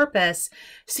single purpose,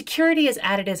 security is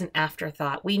added as an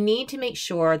afterthought. We need to make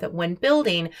sure that when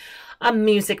building a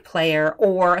music player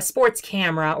or a sports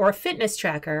camera or a fitness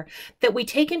tracker, that we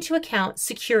take into account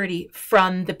security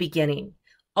from the beginning.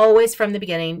 Always from the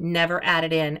beginning, never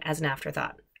added in as an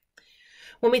afterthought.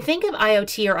 When we think of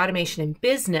IoT or automation in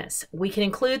business, we can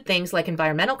include things like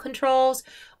environmental controls,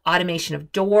 automation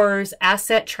of doors,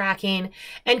 asset tracking,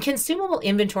 and consumable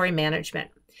inventory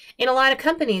management. In a lot of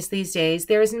companies these days,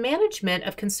 there is management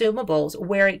of consumables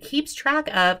where it keeps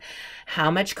track of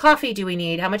how much coffee do we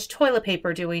need, how much toilet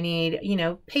paper do we need,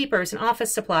 papers and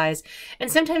office supplies.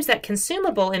 And sometimes that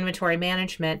consumable inventory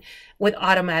management with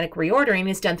automatic reordering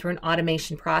is done through an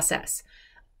automation process.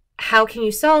 How can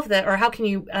you solve that, or how can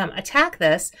you attack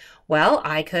this? Well,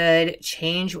 I could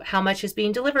change how much is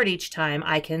being delivered each time.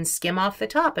 I can skim off the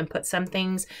top and put some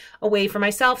things away for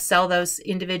myself, sell those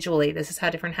individually. This is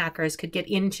how different hackers could get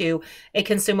into a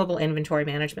consumable inventory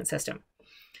management system.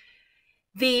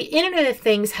 The Internet of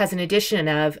Things has an addition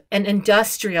of an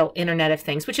industrial Internet of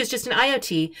Things, which is just an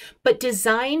IoT, but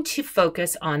designed to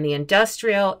focus on the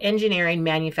industrial, engineering,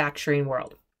 manufacturing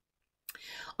world.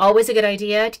 Always a good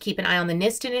idea to keep an eye on the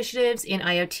NIST initiatives in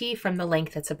IoT from the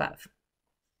link that's above.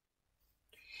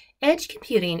 Edge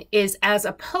computing is as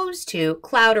opposed to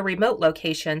cloud or remote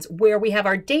locations where we have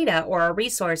our data or our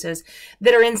resources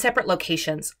that are in separate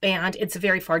locations, and it's a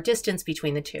very far distance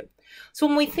between the two. So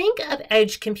when we think of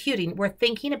edge computing, we're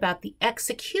thinking about the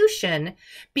execution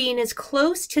being as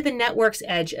close to the network's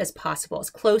edge as possible, as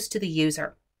close to the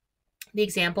user. The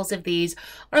examples of these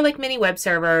are like mini web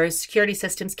servers, security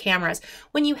systems, cameras.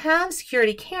 When you have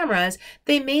security cameras,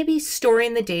 they may be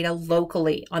storing the data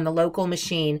locally on the local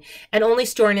machine and only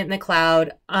storing it in the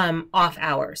cloud off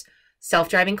hours.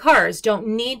 Self-driving cars don't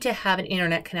need to have an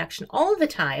internet connection all of the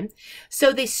time,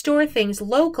 so they store things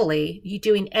locally,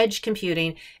 doing edge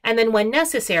computing, and then when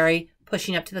necessary,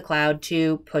 pushing up to the cloud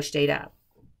to push data up.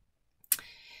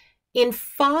 In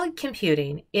fog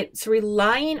computing, it's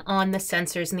relying on the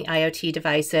sensors and the IoT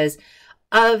devices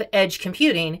of edge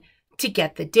computing to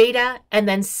get the data and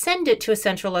then send it to a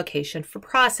central location for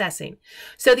processing.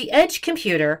 So the edge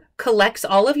computer collects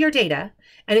all of your data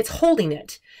and it's holding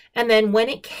it. And then when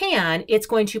it can, it's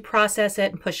going to process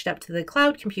it and push it up to the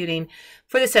cloud computing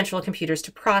for the central computers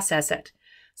to process it.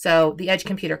 So the edge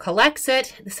computer collects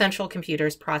it, the central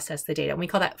computers process the data. And we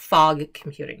call that fog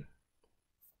computing.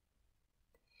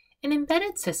 An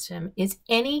embedded system is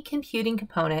any computing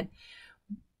component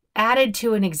added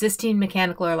to an existing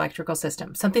mechanical or electrical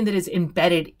system, something that is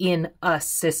embedded in a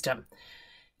system,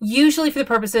 usually for the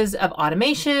purposes of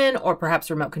automation or perhaps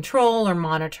remote control or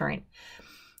monitoring.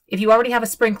 If you already have a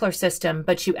sprinkler system,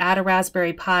 but you add a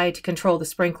Raspberry Pi to control the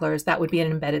sprinklers, that would be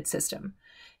an embedded system.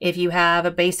 If you have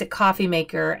a basic coffee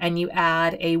maker and you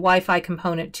add a Wi-Fi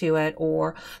component to it,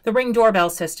 or the Ring doorbell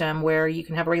system where you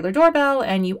can have a regular doorbell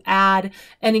and you add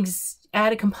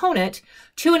a component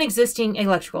to an existing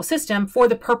electrical system for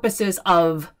the purposes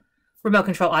of remote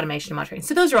control, automation, and monitoring.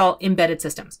 So those are all embedded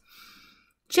systems.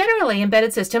 Generally,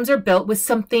 embedded systems are built with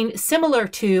something similar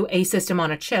to a system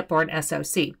on a chip or an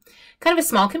SoC. Kind of a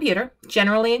small computer,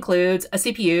 generally includes a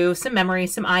CPU, some memory,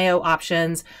 some I/O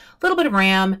options, a little bit of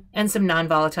RAM, and some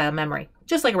non-volatile memory,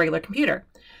 just like a regular computer.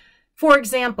 For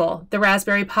example, the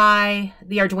Raspberry Pi,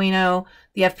 the Arduino,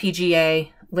 the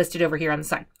FPGA, listed over here on the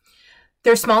side.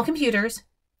 They're small computers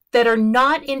that are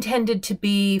not intended to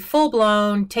be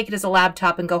full-blown, take it as a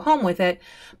laptop and go home with it,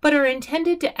 but are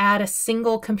intended to add a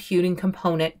single computing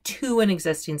component to an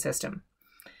existing system.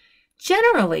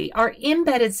 Generally, our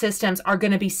embedded systems are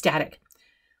going to be static.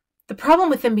 The problem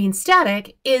with them being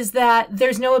static is that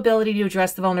there's no ability to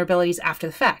address the vulnerabilities after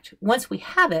the fact. Once we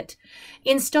have it,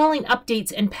 installing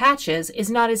updates and patches is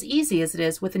not as easy as it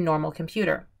is with a normal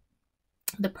computer.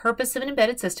 The purpose of an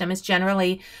embedded system is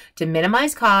generally to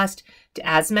minimize cost, to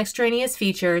add some extraneous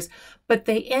features, but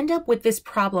they end up with this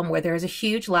problem where there is a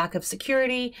huge lack of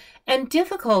security and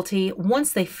difficulty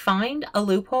once they find a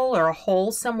loophole or a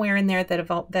hole somewhere in there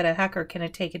that a hacker can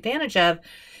take advantage of.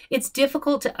 It's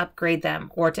difficult to upgrade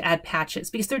them or to add patches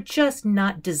because they're just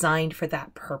not designed for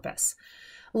that purpose.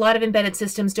 A lot of embedded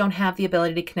systems don't have the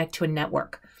ability to connect to a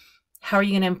network. How are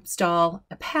you going to install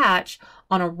a patch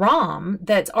on a ROM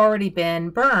that's already been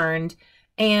burned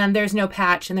and there's no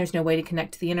patch and there's no way to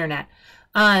connect to the internet?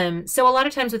 So a lot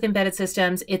of times with embedded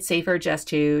systems, it's safer just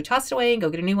to toss it away and go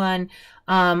get a new one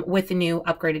with the new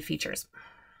upgraded features.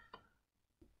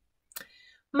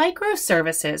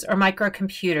 Microservices or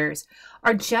microcomputers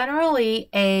are generally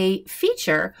a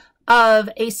feature of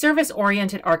a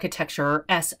service-oriented architecture,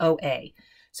 or SOA.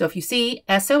 So if you see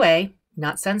SOA,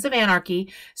 not Sons of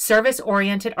Anarchy,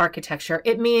 service-oriented architecture,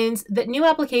 it means that new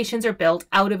applications are built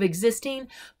out of existing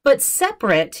but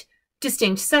separate,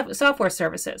 distinct software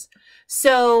services.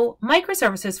 So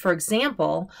microservices, for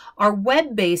example, are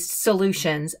web-based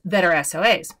solutions that are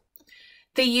SOAs.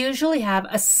 They usually have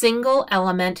a single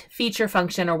element, feature,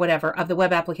 function, or whatever of the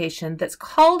web application that's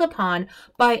called upon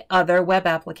by other web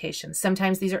applications.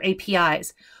 Sometimes these are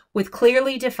APIs with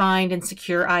clearly defined and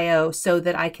secure I/O so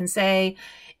that I can say,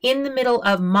 in the middle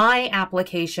of my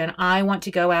application, I want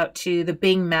to go out to the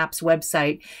Bing Maps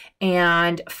website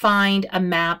and find a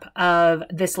map of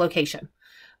this location.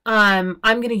 I'm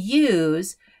going to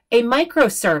use a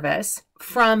microservice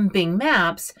from Bing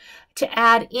Maps to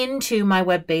add into my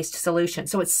web-based solution.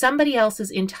 So it's somebody else's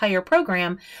entire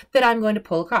program that I'm going to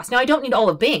pull across. Now, I don't need all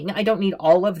of Bing. I don't need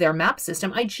all of their map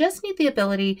system. I just need the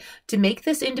ability to make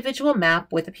this individual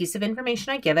map with a piece of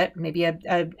information I give it, maybe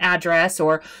an address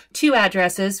or 2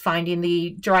 addresses, finding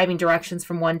the driving directions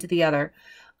from one to the other,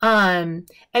 and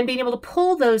being able to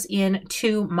pull those in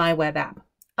to my web app.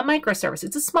 A microservice.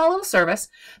 It's a small little service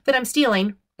that I'm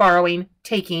stealing, borrowing,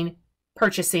 taking,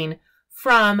 purchasing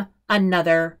from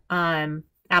another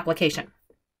application.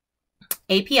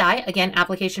 API, again,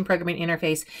 application programming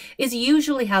interface, is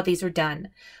usually how these are done.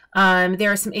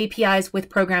 There are some APIs with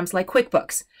programs like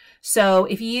QuickBooks. So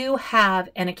if you have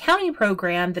an accounting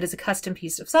program that is a custom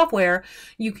piece of software,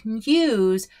 you can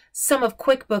use some of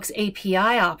QuickBooks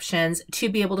API options to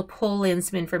be able to pull in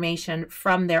some information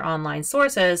from their online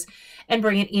sources and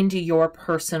bring it into your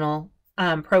personal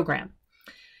program.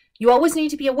 You always need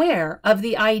to be aware of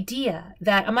the idea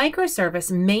that a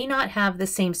microservice may not have the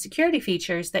same security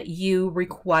features that you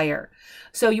require.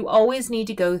 So you always need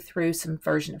to go through some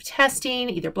version of testing,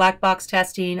 either black box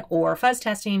testing or fuzz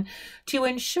testing, to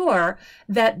ensure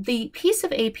that the piece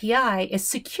of API is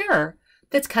secure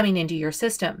that's coming into your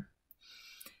system.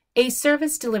 A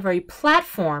service delivery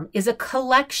platform is a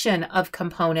collection of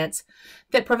components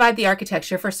that provide the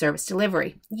architecture for service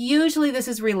delivery. Usually this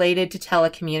is related to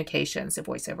telecommunications, so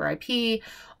voice over IP,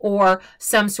 or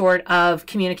some sort of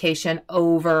communication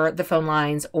over the phone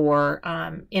lines or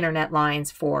internet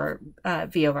lines for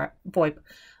voice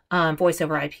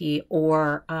over IP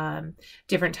or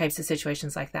different types of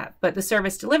situations like that. But the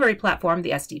service delivery platform,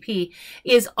 the SDP,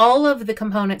 is all of the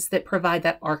components that provide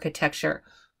that architecture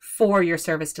for your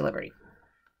service delivery.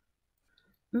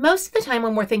 Most of the time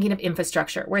when we're thinking of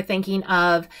infrastructure, we're thinking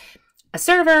of a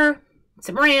server,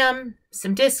 some RAM,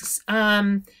 some disks,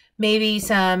 maybe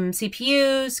some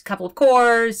CPUs, a couple of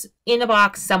cores, in a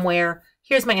box somewhere.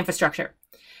 Here's my infrastructure.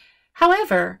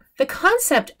 However, the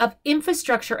concept of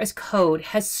infrastructure as code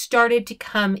has started to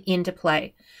come into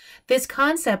play. This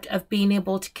concept of being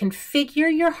able to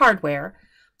configure your hardware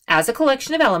as a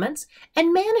collection of elements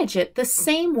and manage it the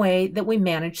same way that we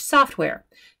manage software,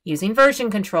 using version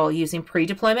control, using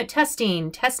pre-deployment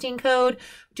testing, testing code,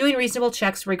 doing reasonable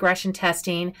checks, regression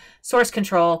testing, source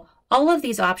control, all of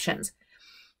these options.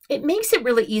 It makes it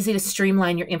really easy to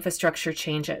streamline your infrastructure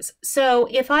changes. So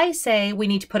if I say we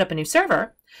need to put up a new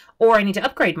server, or I need to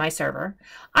upgrade my server,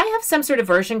 I have some sort of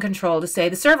version control to say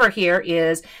the server here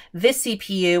is this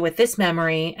CPU with this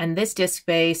memory and this disk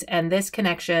space and this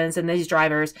connections and these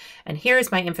drivers, and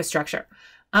here's my infrastructure.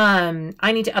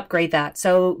 I need to upgrade that.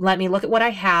 So let me look at what I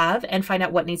have and find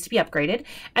out what needs to be upgraded,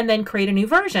 and then create a new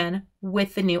version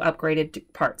with the new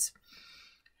upgraded parts.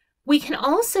 We can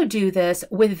also do this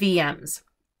with VMs.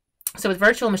 So with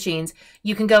virtual machines,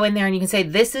 you can go in there and you can say,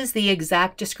 this is the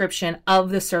exact description of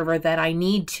the server that I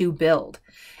need to build.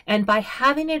 And by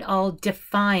having it all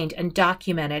defined and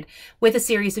documented with a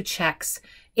series of checks,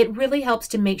 it really helps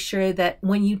to make sure that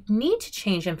when you need to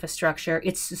change infrastructure,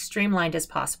 it's as streamlined as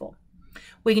possible.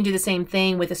 We can do the same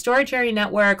thing with a storage area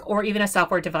network or even a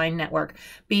software-defined network,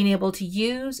 being able to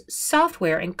use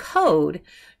software and code,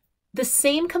 the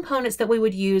same components that we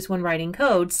would use when writing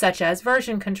code, such as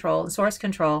version control, source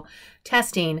control,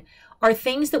 testing, are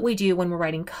things that we do when we're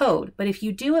writing code. But if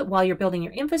you do it while you're building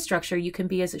your infrastructure, you can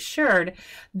be as assured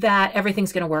that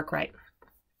everything's going to work right.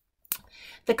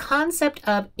 The concept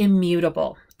of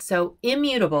immutable. So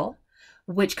immutable,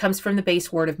 which comes from the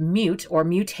base word of mute or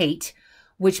mutate,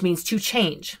 which means to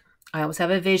change. I always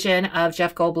have a vision of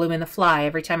Jeff Goldblum in The Fly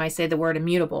every time I say the word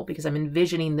immutable, because I'm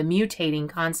envisioning the mutating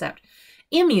concept.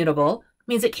 Immutable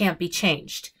means it can't be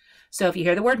changed. So if you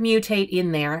hear the word mutate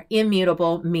in there,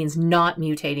 immutable means not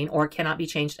mutating or cannot be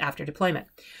changed after deployment.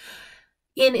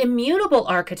 In immutable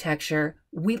architecture,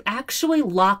 we actually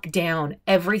lock down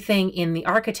everything in the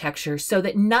architecture so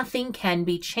that nothing can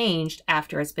be changed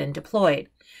after it's been deployed.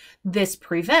 This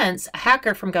prevents a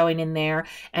hacker from going in there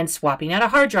and swapping out a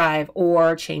hard drive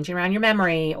or changing around your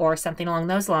memory or something along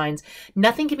those lines.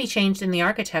 Nothing can be changed in the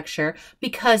architecture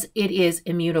because it is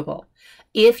immutable.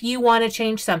 If you want to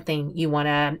change something, you want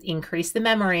to increase the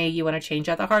memory, you want to change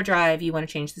out the hard drive, you want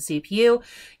to change the CPU,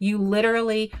 you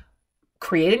literally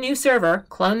create a new server,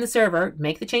 clone the server,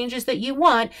 make the changes that you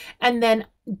want, and then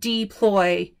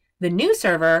deploy the new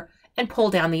server and pull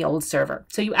down the old server.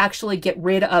 So you actually get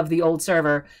rid of the old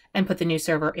server and put the new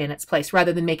server in its place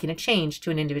rather than making a change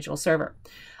to an individual server.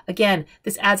 Again,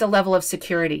 this adds a level of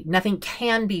security. Nothing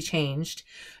can be changed,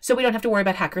 so we don't have to worry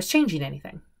about hackers changing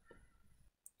anything.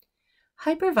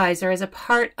 Hypervisor is a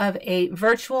part of a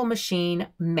virtual machine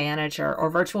manager or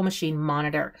virtual machine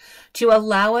monitor to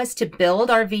allow us to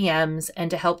build our VMs and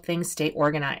to help things stay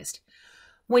organized.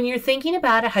 When you're thinking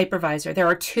about a hypervisor, there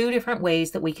are two different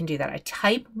ways that we can do that. A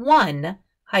type 1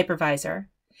 hypervisor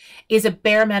is a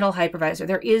bare metal hypervisor.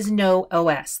 There is no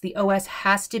OS. The OS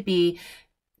has to be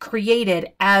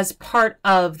created as part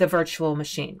of the virtual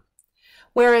machine.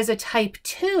 Whereas a type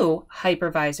 2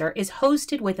 hypervisor is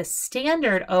hosted with a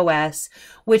standard OS,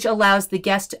 which allows the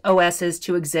guest OSs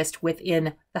to exist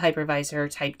within the hypervisor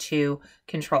type 2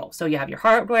 control. So you have your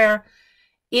hardware.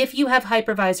 If you have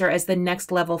hypervisor as the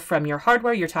next level from your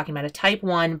hardware, you're talking about a type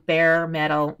 1 bare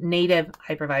metal native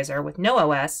hypervisor with no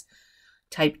OS.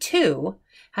 Type 2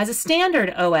 has a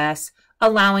standard OS,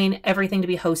 allowing everything to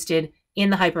be hosted in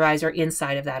the hypervisor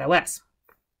inside of that OS.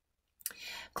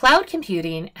 Cloud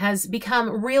computing has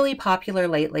become really popular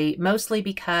lately, mostly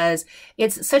because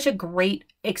it's such a great,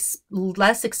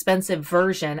 less expensive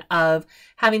version of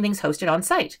having things hosted on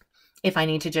site. If I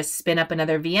need to just spin up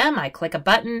another VM, I click a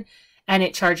button and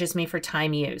it charges me for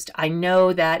time used. I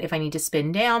know that if I need to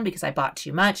spin down because I bought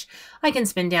too much, I can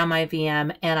spin down my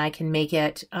VM and I can make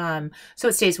it so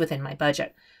it stays within my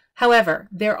budget. However,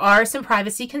 there are some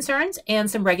privacy concerns and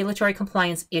some regulatory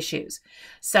compliance issues.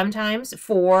 Sometimes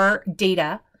for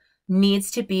data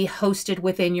needs to be hosted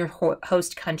within your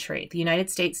host country. The United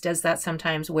States does that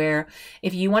sometimes, where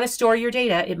if you want to store your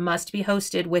data, it must be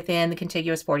hosted within the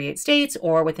contiguous 48 states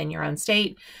or within your own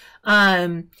state,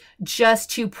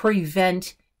 just to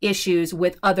prevent issues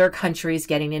with other countries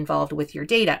getting involved with your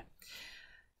data.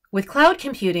 With cloud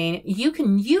computing, you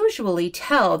can usually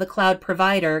tell the cloud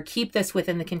provider, keep this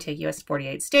within the contiguous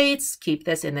 48 states, keep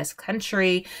this in this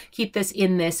country, keep this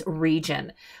in this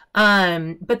region.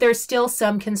 But there's still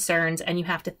some concerns, and you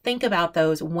have to think about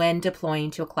those when deploying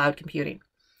to a cloud computing.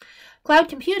 Cloud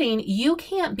computing, you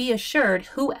can't be assured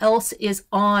who else is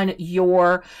on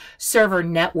your server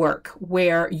network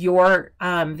where your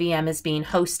VM is being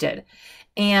hosted.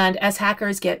 And as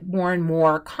hackers get more and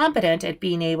more competent at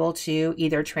being able to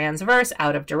either transverse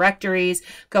out of directories,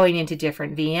 going into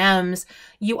different VMs,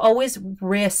 you always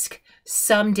risk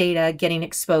some data getting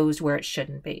exposed where it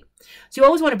shouldn't be. So you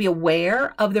always want to be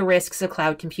aware of the risks of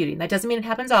cloud computing. That doesn't mean it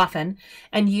happens often,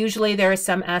 and usually there is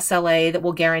some SLA that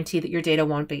will guarantee that your data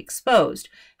won't be exposed.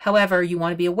 However, you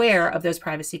want to be aware of those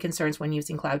privacy concerns when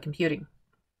using cloud computing.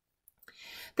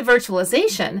 The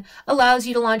virtualization allows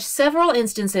you to launch several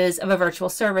instances of a virtual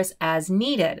service as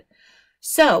needed.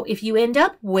 So if you end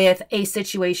up with a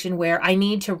situation where I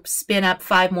need to spin up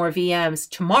 5 more VMs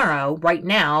tomorrow, right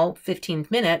now, 15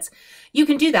 minutes, you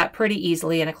can do that pretty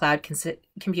easily in a cloud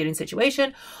computing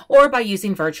situation or by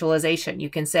using virtualization. You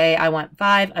can say, I want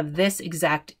 5 of this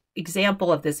exact example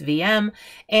of this VM,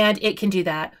 and it can do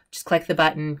that. Just click the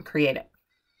button, create it.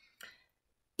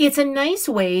 It's a nice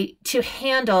way to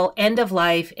handle end of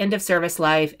life, end of service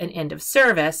life, and end of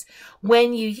service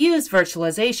when you use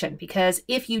virtualization, because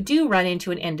if you do run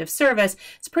into an end of service,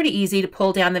 it's pretty easy to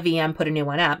pull down the VM, put a new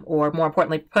one up, or more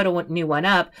importantly, put a new one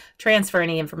up, transfer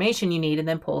any information you need, and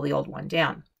then pull the old one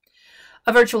down.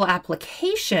 A virtual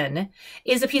application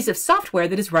is a piece of software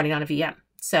that is running on a VM,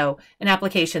 so an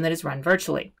application that is run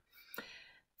virtually.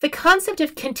 The concept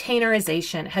of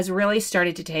containerization has really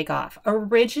started to take off.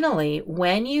 Originally,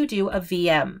 when you do a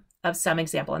VM of some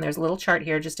example, and there's a little chart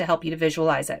here just to help you to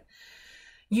visualize it,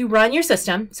 you run your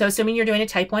system. So assuming you're doing a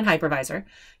type 1 hypervisor,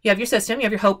 you have your system, you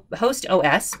have your host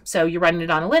OS. So you're running it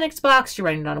on a Linux box, you're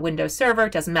running it on a Windows server,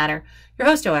 it doesn't matter. Your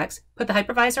host OS, put the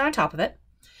hypervisor on top of it.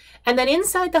 And then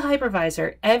inside the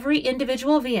hypervisor, every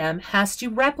individual VM has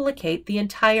to replicate the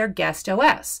entire guest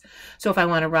OS. So if I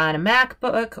want to run a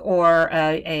MacBook or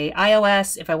a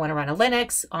iOS, if I want to run a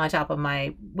Linux on top of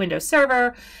my Windows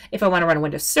Server, if I want to run a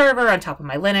Windows Server on top of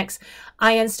my Linux,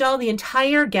 I install the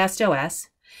entire guest OS,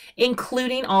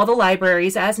 including all the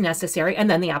libraries as necessary, and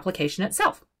then the application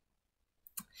itself.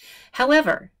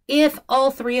 However, if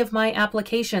all three of my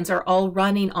applications are all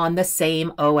running on the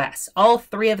same OS, all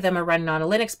three of them are running on a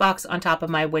Linux box on top of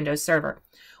my Windows Server,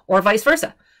 or vice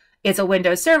versa. It's a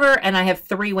Windows Server and I have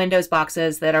three Windows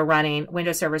boxes that are running,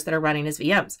 Windows servers that are running as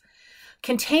VMs.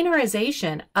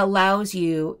 Containerization allows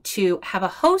you to have a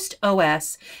host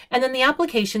OS and then the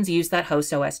applications use that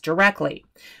host OS directly.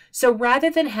 So rather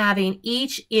than having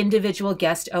each individual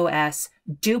guest OS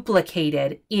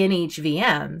duplicated in each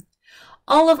VM,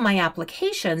 all of my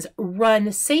applications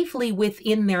run safely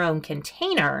within their own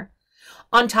container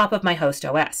on top of my host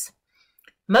OS.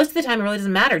 Most of the time, it really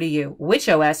doesn't matter to you which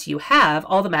OS you have.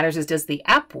 All that matters is, does the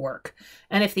app work?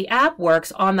 And if the app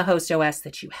works on the host OS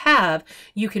that you have,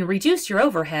 you can reduce your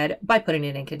overhead by putting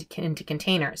it into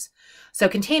containers. So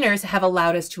containers have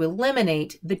allowed us to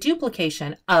eliminate the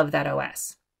duplication of that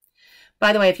OS.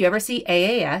 By the way, if you ever see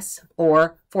AAS,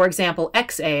 or for example,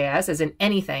 XAAS, as in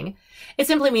anything, it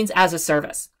simply means as a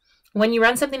service. When you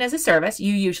run something as a service,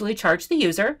 you usually charge the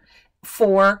user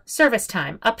for service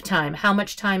time, uptime, how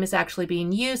much time is actually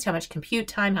being used, how much compute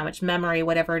time, how much memory,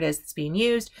 whatever it is that's being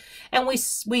used. And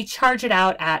we charge it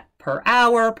out at per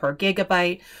hour, per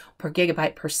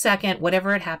gigabyte per second,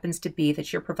 whatever it happens to be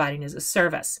that you're providing as a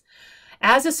service.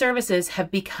 As a services have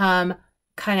become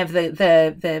kind of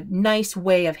the nice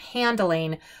way of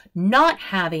handling not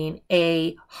having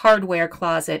a hardware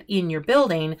closet in your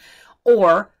building,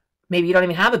 or maybe you don't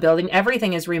even have a building,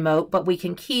 everything is remote, but we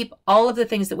can keep all of the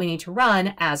things that we need to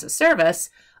run as a service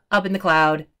up in the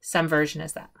cloud, some version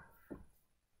as that.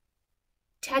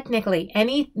 Technically,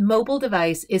 any mobile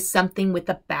device is something with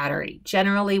a battery.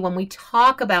 Generally, when we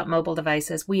talk about mobile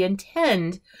devices, we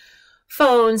intend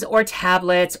phones or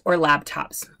tablets or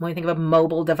laptops. When we think of a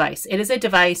mobile device, it is a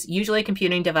device, usually a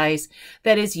computing device,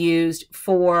 that is used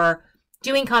for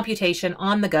doing computation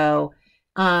on the go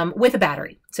with a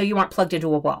battery. So you aren't plugged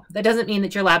into a wall. That doesn't mean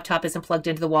that your laptop isn't plugged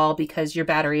into the wall because your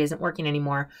battery isn't working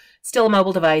anymore. Still a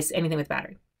mobile device, anything with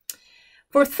battery.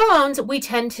 For phones, we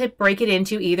tend to break it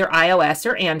into either iOS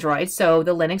or Android, so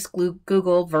the Linux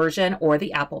Google version or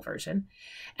the Apple version.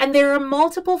 And there are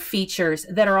multiple features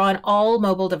that are on all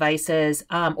mobile devices,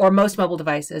 or most mobile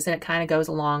devices, and it kind of goes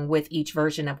along with each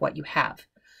version of what you have.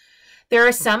 There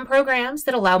are some programs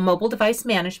that allow mobile device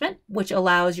management, which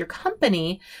allows your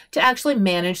company to actually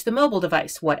manage the mobile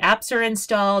device. What apps are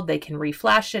installed, they can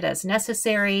reflash it as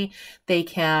necessary, they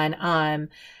can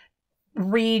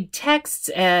read texts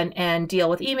and deal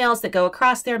with emails that go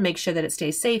across there, make sure that it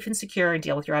stays safe and secure, and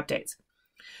deal with your updates.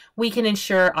 We can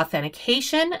ensure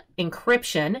authentication,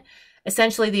 encryption,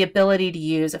 essentially the ability to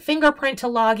use a fingerprint to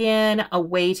log in, a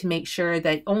way to make sure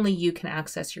that only you can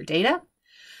access your data,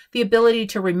 the ability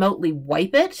to remotely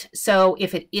wipe it. So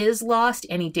if it is lost,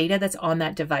 any data that's on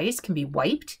that device can be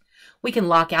wiped. We can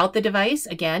lock out the device,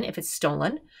 again, if it's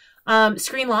stolen.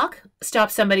 Screen lock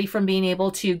stops somebody from being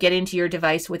able to get into your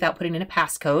device without putting in a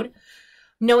passcode.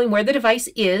 Knowing where the device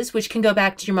is, which can go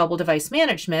back to your mobile device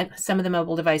management. Some of the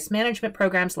mobile device management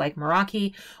programs like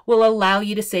Meraki will allow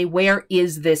you to say, where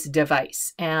is this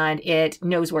device? And it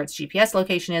knows where its GPS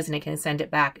location is, and it can send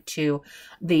it back to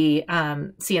the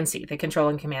CNC, the Control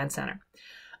and Command Center.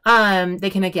 They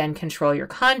can, again, control your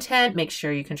content, make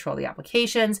sure you control the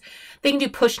applications. They can do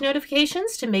push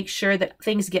notifications to make sure that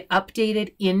things get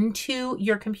updated into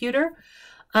your computer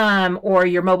or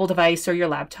your mobile device or your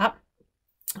laptop.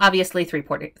 Obviously,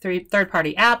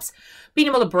 third-party apps, being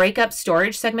able to break up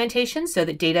storage segmentation so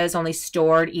that data is only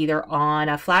stored either on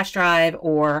a flash drive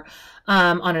or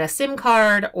on a SIM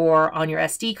card or on your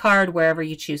SD card, wherever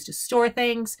you choose to store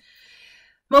things.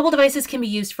 Mobile devices can be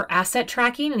used for asset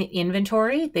tracking and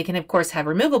inventory. They can, of course, have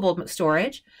removable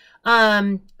storage,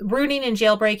 rooting and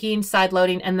jailbreaking,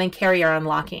 sideloading, and then carrier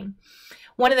unlocking.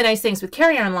 One of the nice things with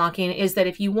carrier unlocking is that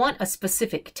if you want a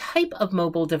specific type of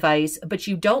mobile device, but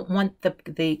you don't want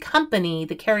the company,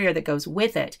 the carrier that goes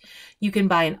with it, you can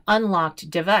buy an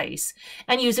unlocked device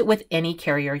and use it with any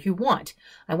carrier you want.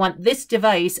 I want this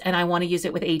device and I want to use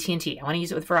it with AT&T. I want to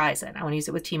use it with Verizon. I want to use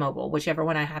it with T-Mobile, whichever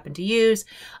one I happen to use.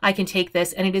 I can take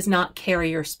this, and it is not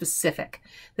carrier specific.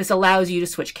 This allows you to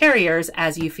switch carriers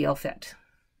as you feel fit.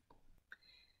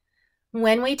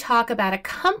 When we talk about a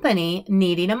company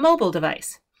needing a mobile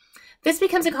device, This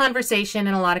becomes a conversation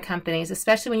in a lot of companies,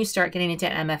 especially when you start getting into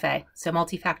MFA, so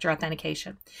multi-factor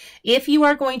authentication. If you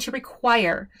are going to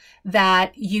require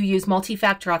that you use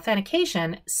multi-factor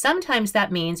authentication, sometimes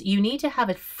that means you need to have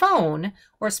a phone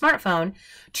or a smartphone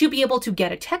to be able to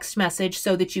get a text message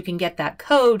so that you can get that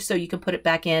code so you can put it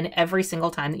back in every single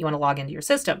time that you want to log into your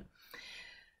system.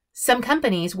 Some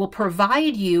companies will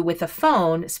provide you with a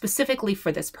phone specifically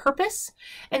for this purpose,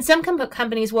 and some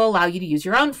companies will allow you to use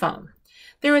your own phone.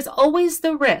 There is always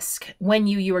the risk when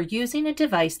you are using a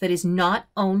device that is not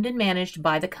owned and managed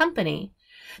by the company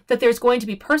that there's going to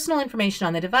be personal information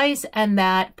on the device and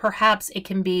that perhaps it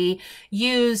can be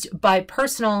used by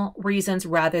personal reasons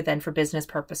rather than for business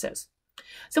purposes.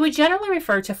 So we generally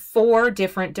refer to 4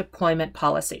 different deployment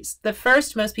policies. The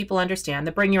first, most people understand,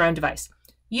 the bring your own device.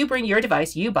 You bring your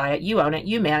device, you buy it, you own it,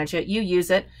 you manage it, you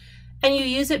use it, and you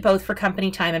use it both for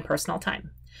company time and personal time.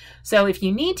 So if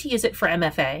you need to use it for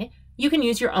MFA, you can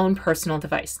use your own personal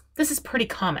device. This is pretty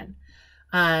common.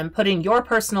 Put in your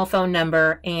personal phone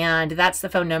number, and that's the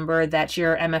phone number that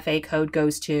your MFA code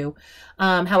goes to,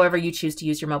 however you choose to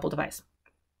use your mobile device.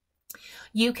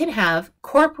 You can have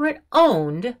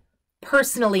corporate-owned,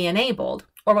 personally enabled,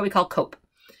 or what we call COPE.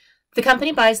 The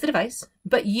company buys the device,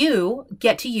 but you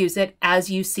get to use it as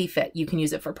you see fit. You can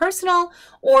use it for personal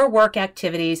or work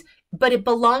activities, but it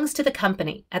belongs to the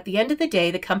company. At the end of the day,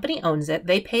 the company owns it.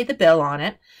 They pay the bill on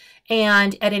it.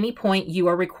 And at any point, you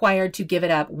are required to give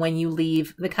it up when you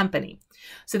leave the company.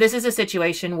 So this is a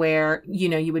situation where,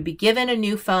 you would be given a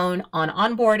new phone on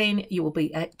onboarding. You will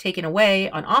be taken away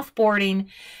on offboarding.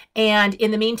 And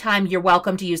in the meantime, you're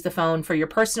welcome to use the phone for your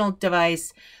personal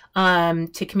device,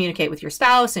 to communicate with your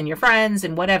spouse and your friends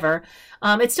and whatever.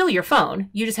 It's still your phone.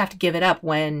 You just have to give it up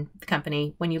when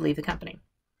you leave the company.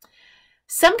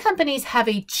 Some companies have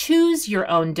a choose your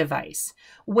own device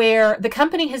where the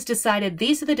company has decided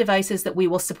these are the devices that we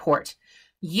will support.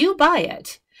 You buy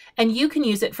it and you can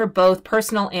use it for both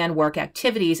personal and work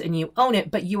activities and you own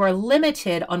it, but you are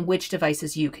limited on which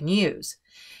devices you can use.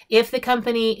 If the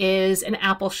company is an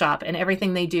Apple shop and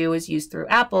everything they do is used through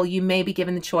Apple, you may be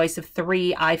given the choice of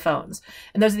 3 iPhones.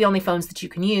 And those are the only phones that you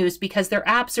can use because their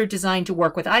apps are designed to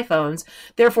work with iPhones.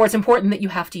 Therefore, it's important that you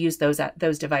have to use those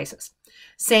devices.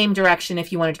 Same direction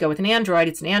if you wanted to go with an Android,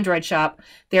 it's an Android shop.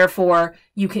 Therefore,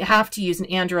 you have to use an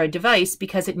Android device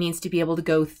because it needs to be able to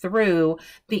go through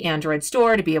the Android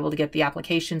store to be able to get the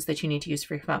applications that you need to use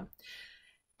for your phone.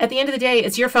 At the end of the day,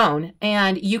 it's your phone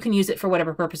and you can use it for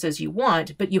whatever purposes you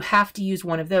want, but you have to use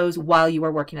one of those while you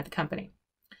are working at the company.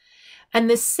 And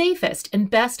the safest and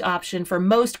best option for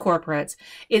most corporates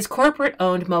is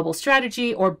corporate-owned mobile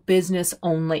strategy or business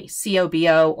only,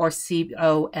 COBO or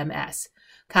COMS.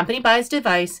 Company buys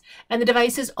device and the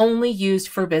device is only used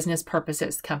for business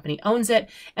purposes. The company owns it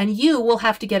and you will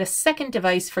have to get a second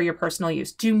device for your personal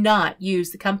use. Do not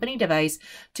use the company device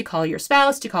to call your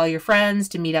spouse, to call your friends,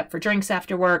 to meet up for drinks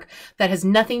after work. That has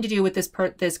nothing to do with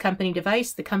this company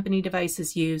device. The company device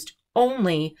is used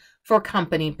only for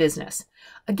company business.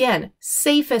 Again,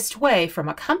 safest way from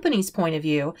a company's point of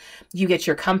view, you get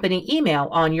your company email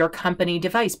on your company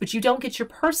device, but you don't get your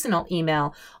personal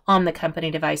email on the company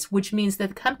device, which means that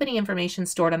the company information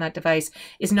stored on that device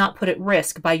is not put at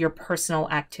risk by your personal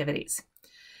activities.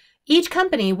 Each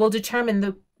company will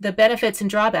determine the benefits and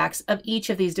drawbacks of each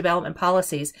of these development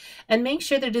policies and make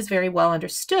sure that it is very well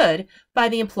understood by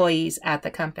the employees at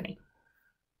the company.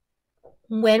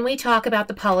 When we talk about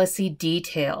the policy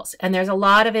details, and there's a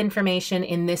lot of information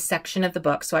in this section of the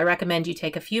book, so I recommend you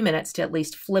take a few minutes to at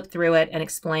least flip through it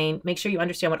and make sure you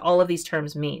understand what all of these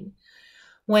terms mean.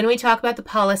 When we talk about the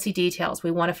policy details,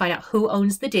 we want to find out who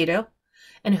owns the data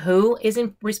and who is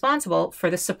responsible for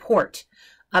the support,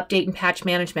 update and patch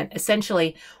management.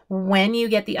 Essentially, when you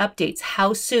get the updates,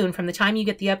 how soon from the time you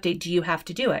get the update do you have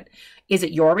to do it? Is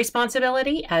it your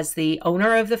responsibility as the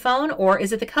owner of the phone, or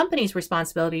is it the company's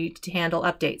responsibility to handle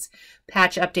updates,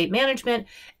 patch update management,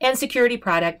 and security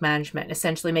product management,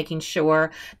 essentially making sure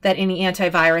that any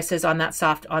antiviruses on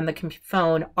the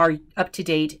phone are up to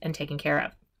date and taken care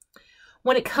of.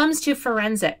 When it comes to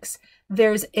forensics,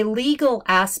 there's a legal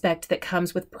aspect that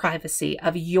comes with privacy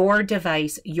of your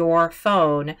device, your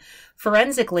phone.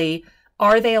 Forensically,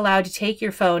 are they allowed to take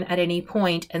your phone at any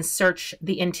point and search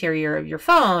the interior of your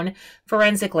phone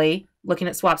forensically, looking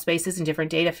at swap spaces and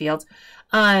different data fields?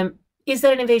 Is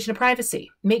that an invasion of privacy?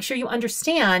 Make sure you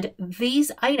understand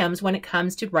these items when it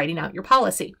comes to writing out your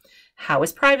policy. How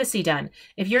is privacy done?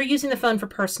 If you're using the phone for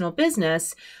personal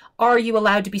business, Are you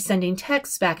allowed to be sending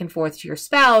texts back and forth to your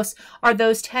spouse? Are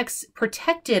those texts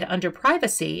protected under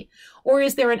privacy? Or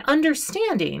is there an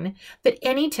understanding that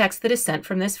any text that is sent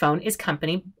from this phone is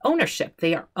company ownership?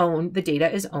 They are owned, the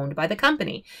data is owned by the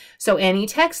company. So any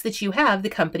text that you have, the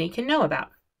company can know about.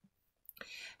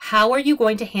 How are you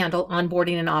going to handle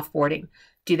onboarding and offboarding?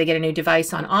 Do they get a new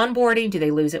device on onboarding? Do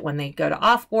they lose it when they go to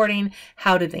offboarding?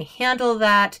 How do they handle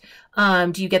that?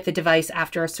 Do you get the device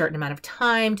after a certain amount of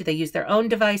time? Do they use their own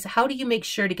device? How do you make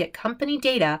sure to get company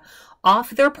data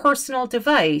off their personal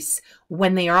device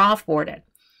when they are offboarded?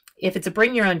 If it's a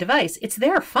bring your own device, it's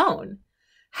their phone.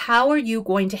 How are you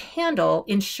going to handle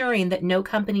ensuring that no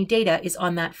company data is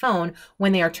on that phone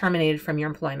when they are terminated from your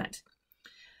employment?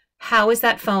 How is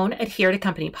that phone adhere to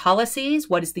company policies?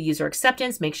 What is the user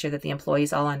acceptance? Make sure that the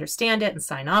employees all understand it and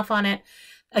sign off on it.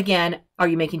 Again, are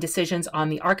you making decisions on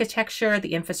the architecture,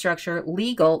 the infrastructure,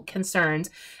 legal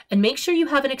concerns, and make sure you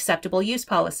have an acceptable use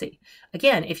policy.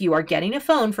 Again, if you are getting a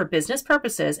phone for business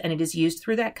purposes and it is used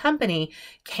through that company,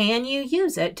 can you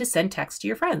use it to send text to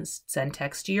your friends, send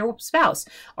text to your spouse?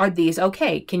 Are these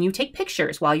okay? Can you take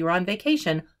pictures while you're on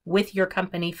vacation with your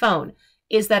company phone?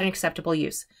 Is that an acceptable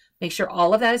use? Make sure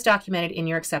all of that is documented in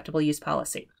your acceptable use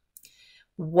policy.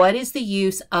 What is the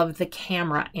use of the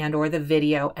camera and or the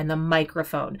video and the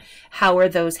microphone? How are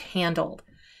those handled?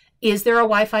 Is there a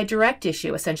Wi-Fi direct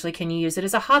issue? Essentially, can you use it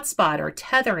as a hotspot or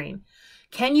tethering?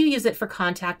 Can you use it for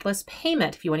contactless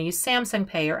payment? If you want to use Samsung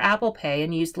Pay or Apple Pay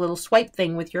and use the little swipe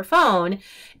thing with your phone,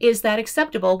 is that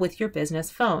acceptable with your business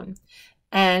phone?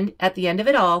 And at the end of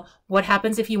it all, what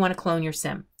happens if you want to clone your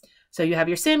SIM? So you have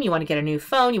your SIM, you want to get a new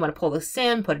phone, you want to pull the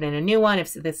SIM, put it in a new one.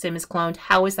 If the SIM is cloned,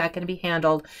 how is that going to be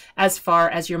handled as far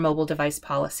as your mobile device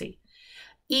policy?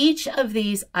 Each of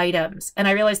these items, and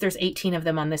I realize there's 18 of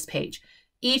them on this page,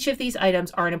 each of these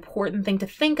items are an important thing to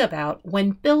think about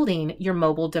when building your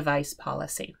mobile device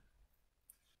policy.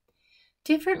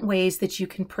 Different ways that you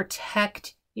can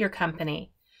protect your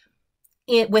company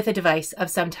with a device of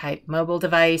some type, mobile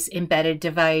device, embedded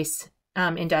device,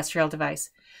 industrial device.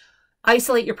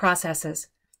 Isolate your processes.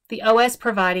 The OS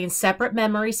providing separate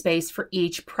memory space for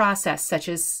each process, such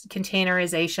as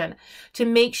containerization, to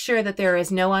make sure that there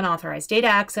is no unauthorized data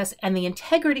access and the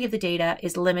integrity of the data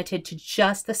is limited to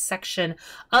just the section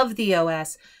of the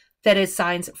OS that is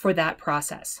assigned for that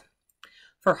process.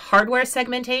 For hardware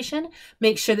segmentation,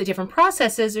 make sure that different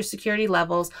processes or security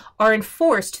levels are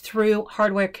enforced through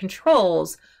hardware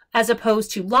controls as opposed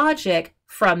to logic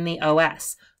from the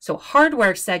OS. So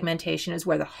hardware segmentation is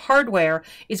where the hardware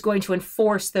is going to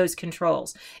enforce those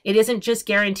controls. It isn't just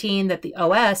guaranteeing that the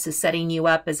OS is setting you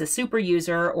up as a super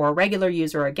user or a regular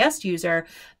user or a guest user.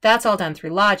 That's all done through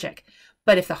logic.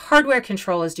 But if the hardware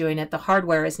control is doing it, the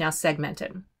hardware is now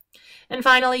segmented. And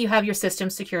finally, you have your system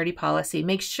security policy.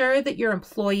 Make sure that your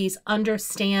employees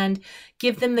understand,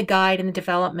 give them the guide and the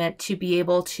development to be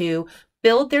able to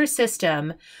build their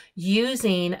system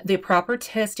using the proper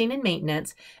testing and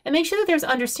maintenance, and make sure that there's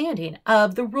understanding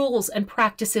of the rules and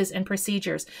practices and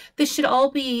procedures. This should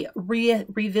all be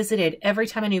revisited every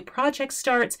time a new project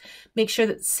starts. Make sure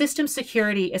that system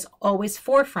security is always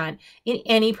forefront in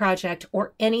any project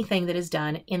or anything that is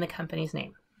done in the company's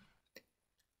name.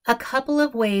 A couple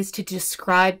of ways to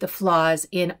describe the flaws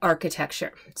in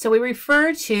architecture. So we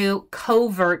refer to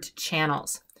covert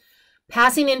channels,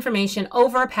 passing information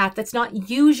over a path that's not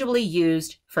usually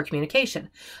used for communication.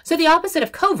 So the opposite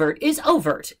of covert is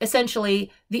overt.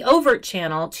 Essentially, the overt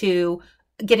channel to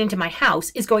get into my house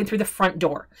is going through the front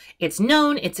door. It's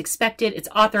known, it's expected, it's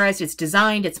authorized, it's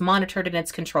designed, it's monitored, and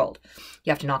it's controlled.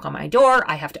 You have to knock on my door,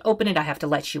 I have to open it, I have to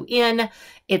let you in.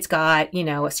 It's got,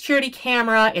 a security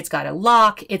camera, it's got a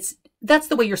lock. That's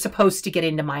the way you're supposed to get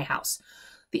into my house.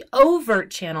 The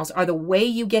overt channels are the way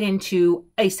you get into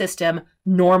a system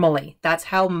normally. That's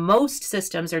how most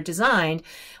systems are designed,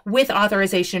 with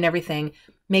authorization and everything,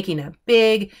 making a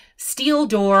big steel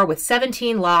door with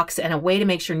 17 locks and a way to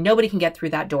make sure nobody can get through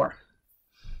that door.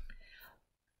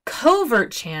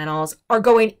 Covert channels are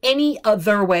going any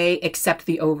other way except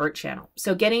the overt channel.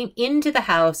 So getting into the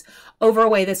house over a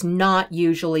way that's not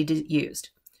usually used.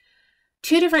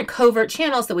 Two different covert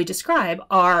channels that we describe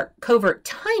are covert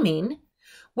timing,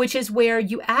 which is where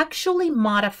you actually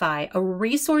modify a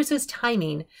resource's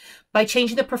timing by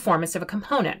changing the performance of a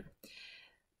component.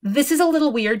 This is a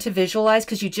little weird to visualize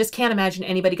because you just can't imagine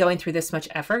anybody going through this much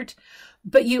effort,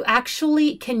 but you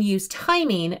actually can use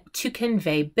timing to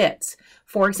convey bits.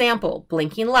 For example,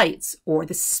 blinking lights, or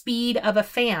the speed of a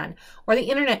fan, or the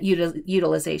internet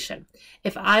utilization.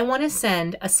 If I want to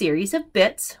send a series of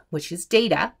bits, which is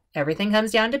data, everything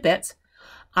comes down to bits,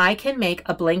 I can make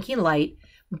a blinking light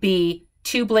be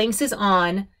 2 blinks is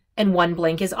on and 1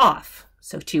 blink is off.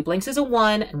 So 2 blinks is a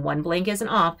 1 and 1 blink is an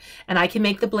off, and I can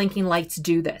make the blinking lights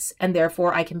do this, and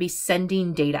therefore I can be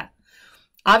sending data.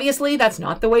 Obviously, that's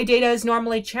not the way data is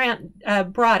normally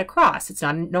brought across. It's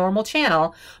not a normal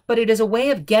channel, but it is a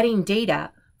way of getting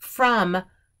data from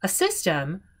a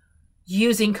system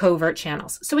using covert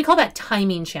channels. So we call that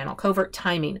timing channel, covert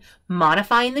timing,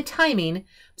 modifying the timing.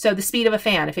 So the speed of a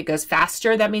fan, if it goes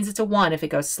faster, that means it's a 1. If it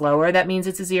goes slower, that means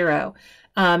it's a 0.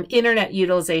 Internet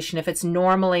utilization, if it's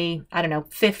normally, I don't know,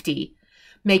 50,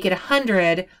 make it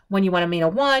 100 when you want to mean a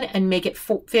 1 and make it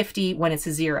 50 when it's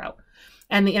a 0.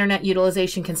 And the internet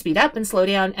utilization can speed up and slow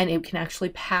down, and it can actually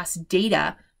pass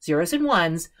data, 0s and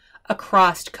 1s,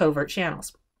 across covert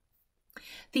channels.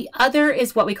 The other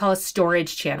is what we call a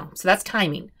storage channel. So that's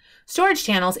timing. Storage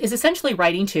channels is essentially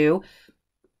writing to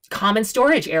common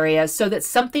storage areas so that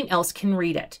something else can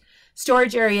read it.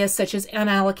 Storage areas such as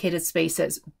unallocated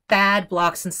spaces, bad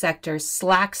blocks and sectors,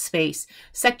 slack space,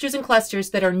 sectors and clusters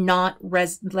that are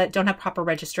don't have proper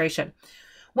registration.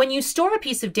 When you store a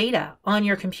piece of data on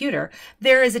your computer,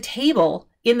 there is a table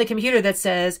in the computer that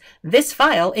says this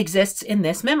file exists in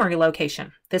this memory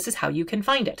location. This is how you can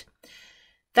find it.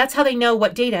 That's how they know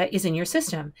what data is in your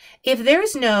system. If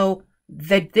there's no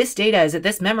that this data is at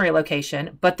this memory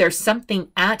location, but there's something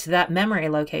at that memory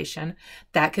location,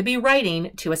 that could be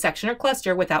writing to a section or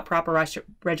cluster without proper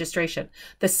registration.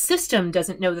 The system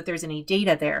doesn't know that there's any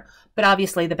data there, but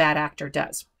obviously the bad actor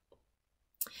does.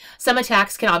 Some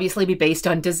attacks can obviously be based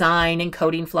on design and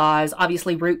coding flaws,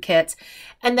 obviously rootkits,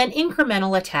 and then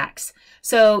incremental attacks.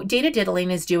 So data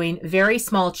diddling is doing very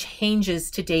small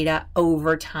changes to data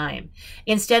over time.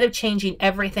 Instead of changing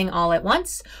everything all at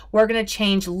once, we're going to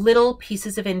change little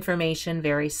pieces of information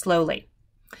very slowly.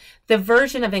 The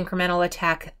version of incremental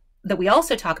attack that we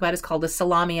also talk about is called the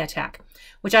salami attack,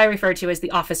 which I refer to as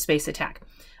the Office Space attack.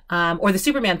 Or the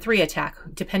Superman 3 attack,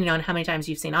 depending on how many times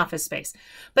you've seen Office Space.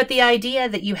 But the idea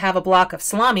that you have a block of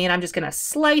salami and I'm just going to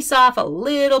slice off a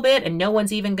little bit and no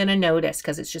one's even going to notice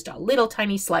because it's just a little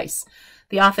tiny slice.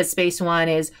 The Office Space one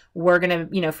is we're going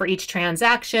to, for each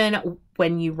transaction,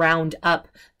 when you round up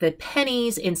the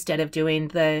pennies, instead of doing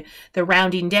the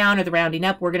rounding down or the rounding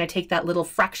up, we're going to take that little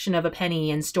fraction of a penny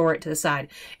and store it to the side.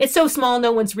 It's so small,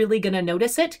 no one's really going to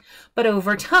notice it, but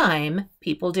over time,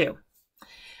 people do.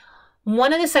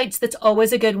 One of the sites that's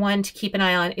always a good one to keep an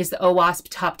eye on is the OWASP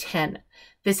Top 10.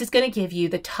 This is going to give you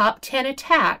the top 10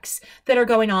 attacks that are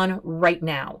going on right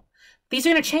now. These are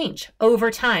going to change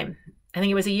over time. I think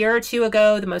it was a year or two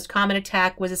ago, the most common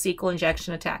attack was a SQL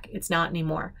injection attack. It's not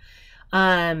anymore.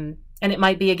 And it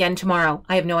might be again tomorrow.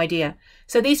 I have no idea.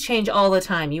 So these change all the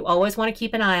time. You always want to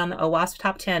keep an eye on the OWASP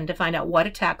Top 10 to find out what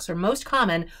attacks are most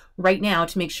common right now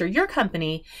to make sure your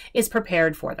company is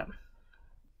prepared for them.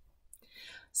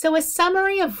 So a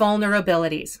summary of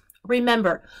vulnerabilities.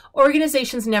 Remember,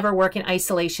 organizations never work in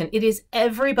isolation. It is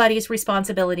everybody's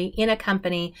responsibility in a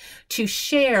company to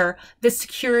share the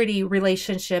security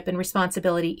relationship and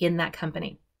responsibility in that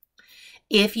company.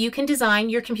 If you can design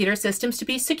your computer systems to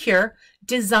be secure,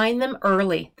 design them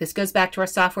early. This goes back to our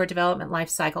software development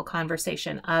lifecycle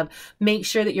conversation of make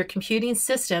sure that your computing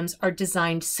systems are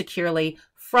designed securely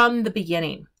from the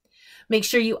beginning. Make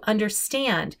sure you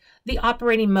understand the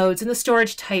operating modes and the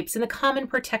storage types and the common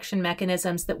protection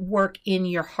mechanisms that work in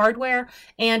your hardware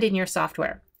and in your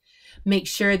software. Make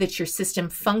sure that your system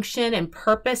function and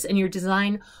purpose and your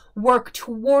design work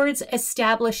towards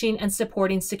establishing and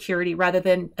supporting security rather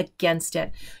than against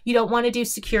it. You don't want to do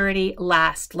security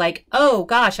last, like, oh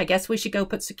gosh, I guess we should go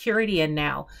put security in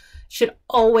now. Should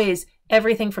always,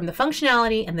 everything from the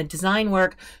functionality and the design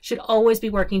work should always be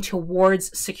working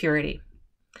towards security.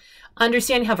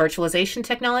 Understanding how virtualization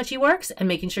technology works and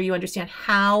making sure you understand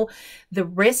how the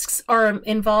risks are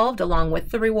involved along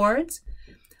with the rewards.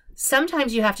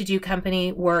 Sometimes you have to do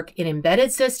company work in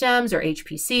embedded systems or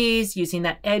HPCs using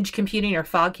that edge computing or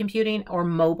fog computing or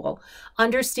mobile.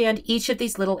 Understand each of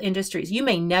these little industries. You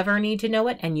may never need to know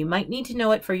it, and you might need to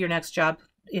know it for your next job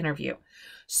interview.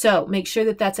 So make sure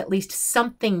that that's at least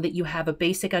something that you have a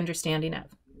basic understanding of.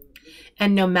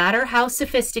 And no matter how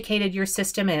sophisticated your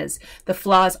system is, the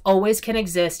flaws always can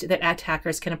exist that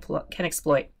attackers can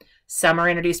exploit. Some are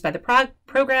introduced by the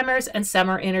programmers and some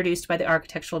are introduced by the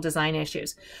architectural design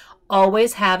issues.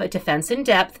 Always have a defense in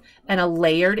depth and a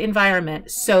layered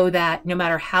environment so that no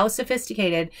matter how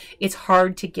sophisticated, it's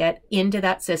hard to get into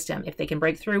that system. If they can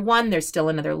break through one, there's still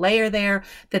another layer there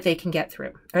that they can get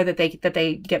through or that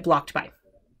they get blocked by.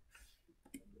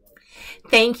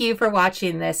 Thank you for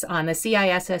watching this on the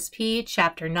CISSP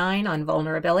Chapter 9 on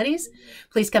vulnerabilities.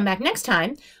 Please come back next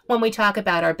time when we talk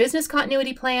about our business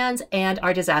continuity plans and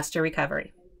our disaster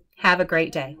recovery. Have a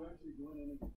great day.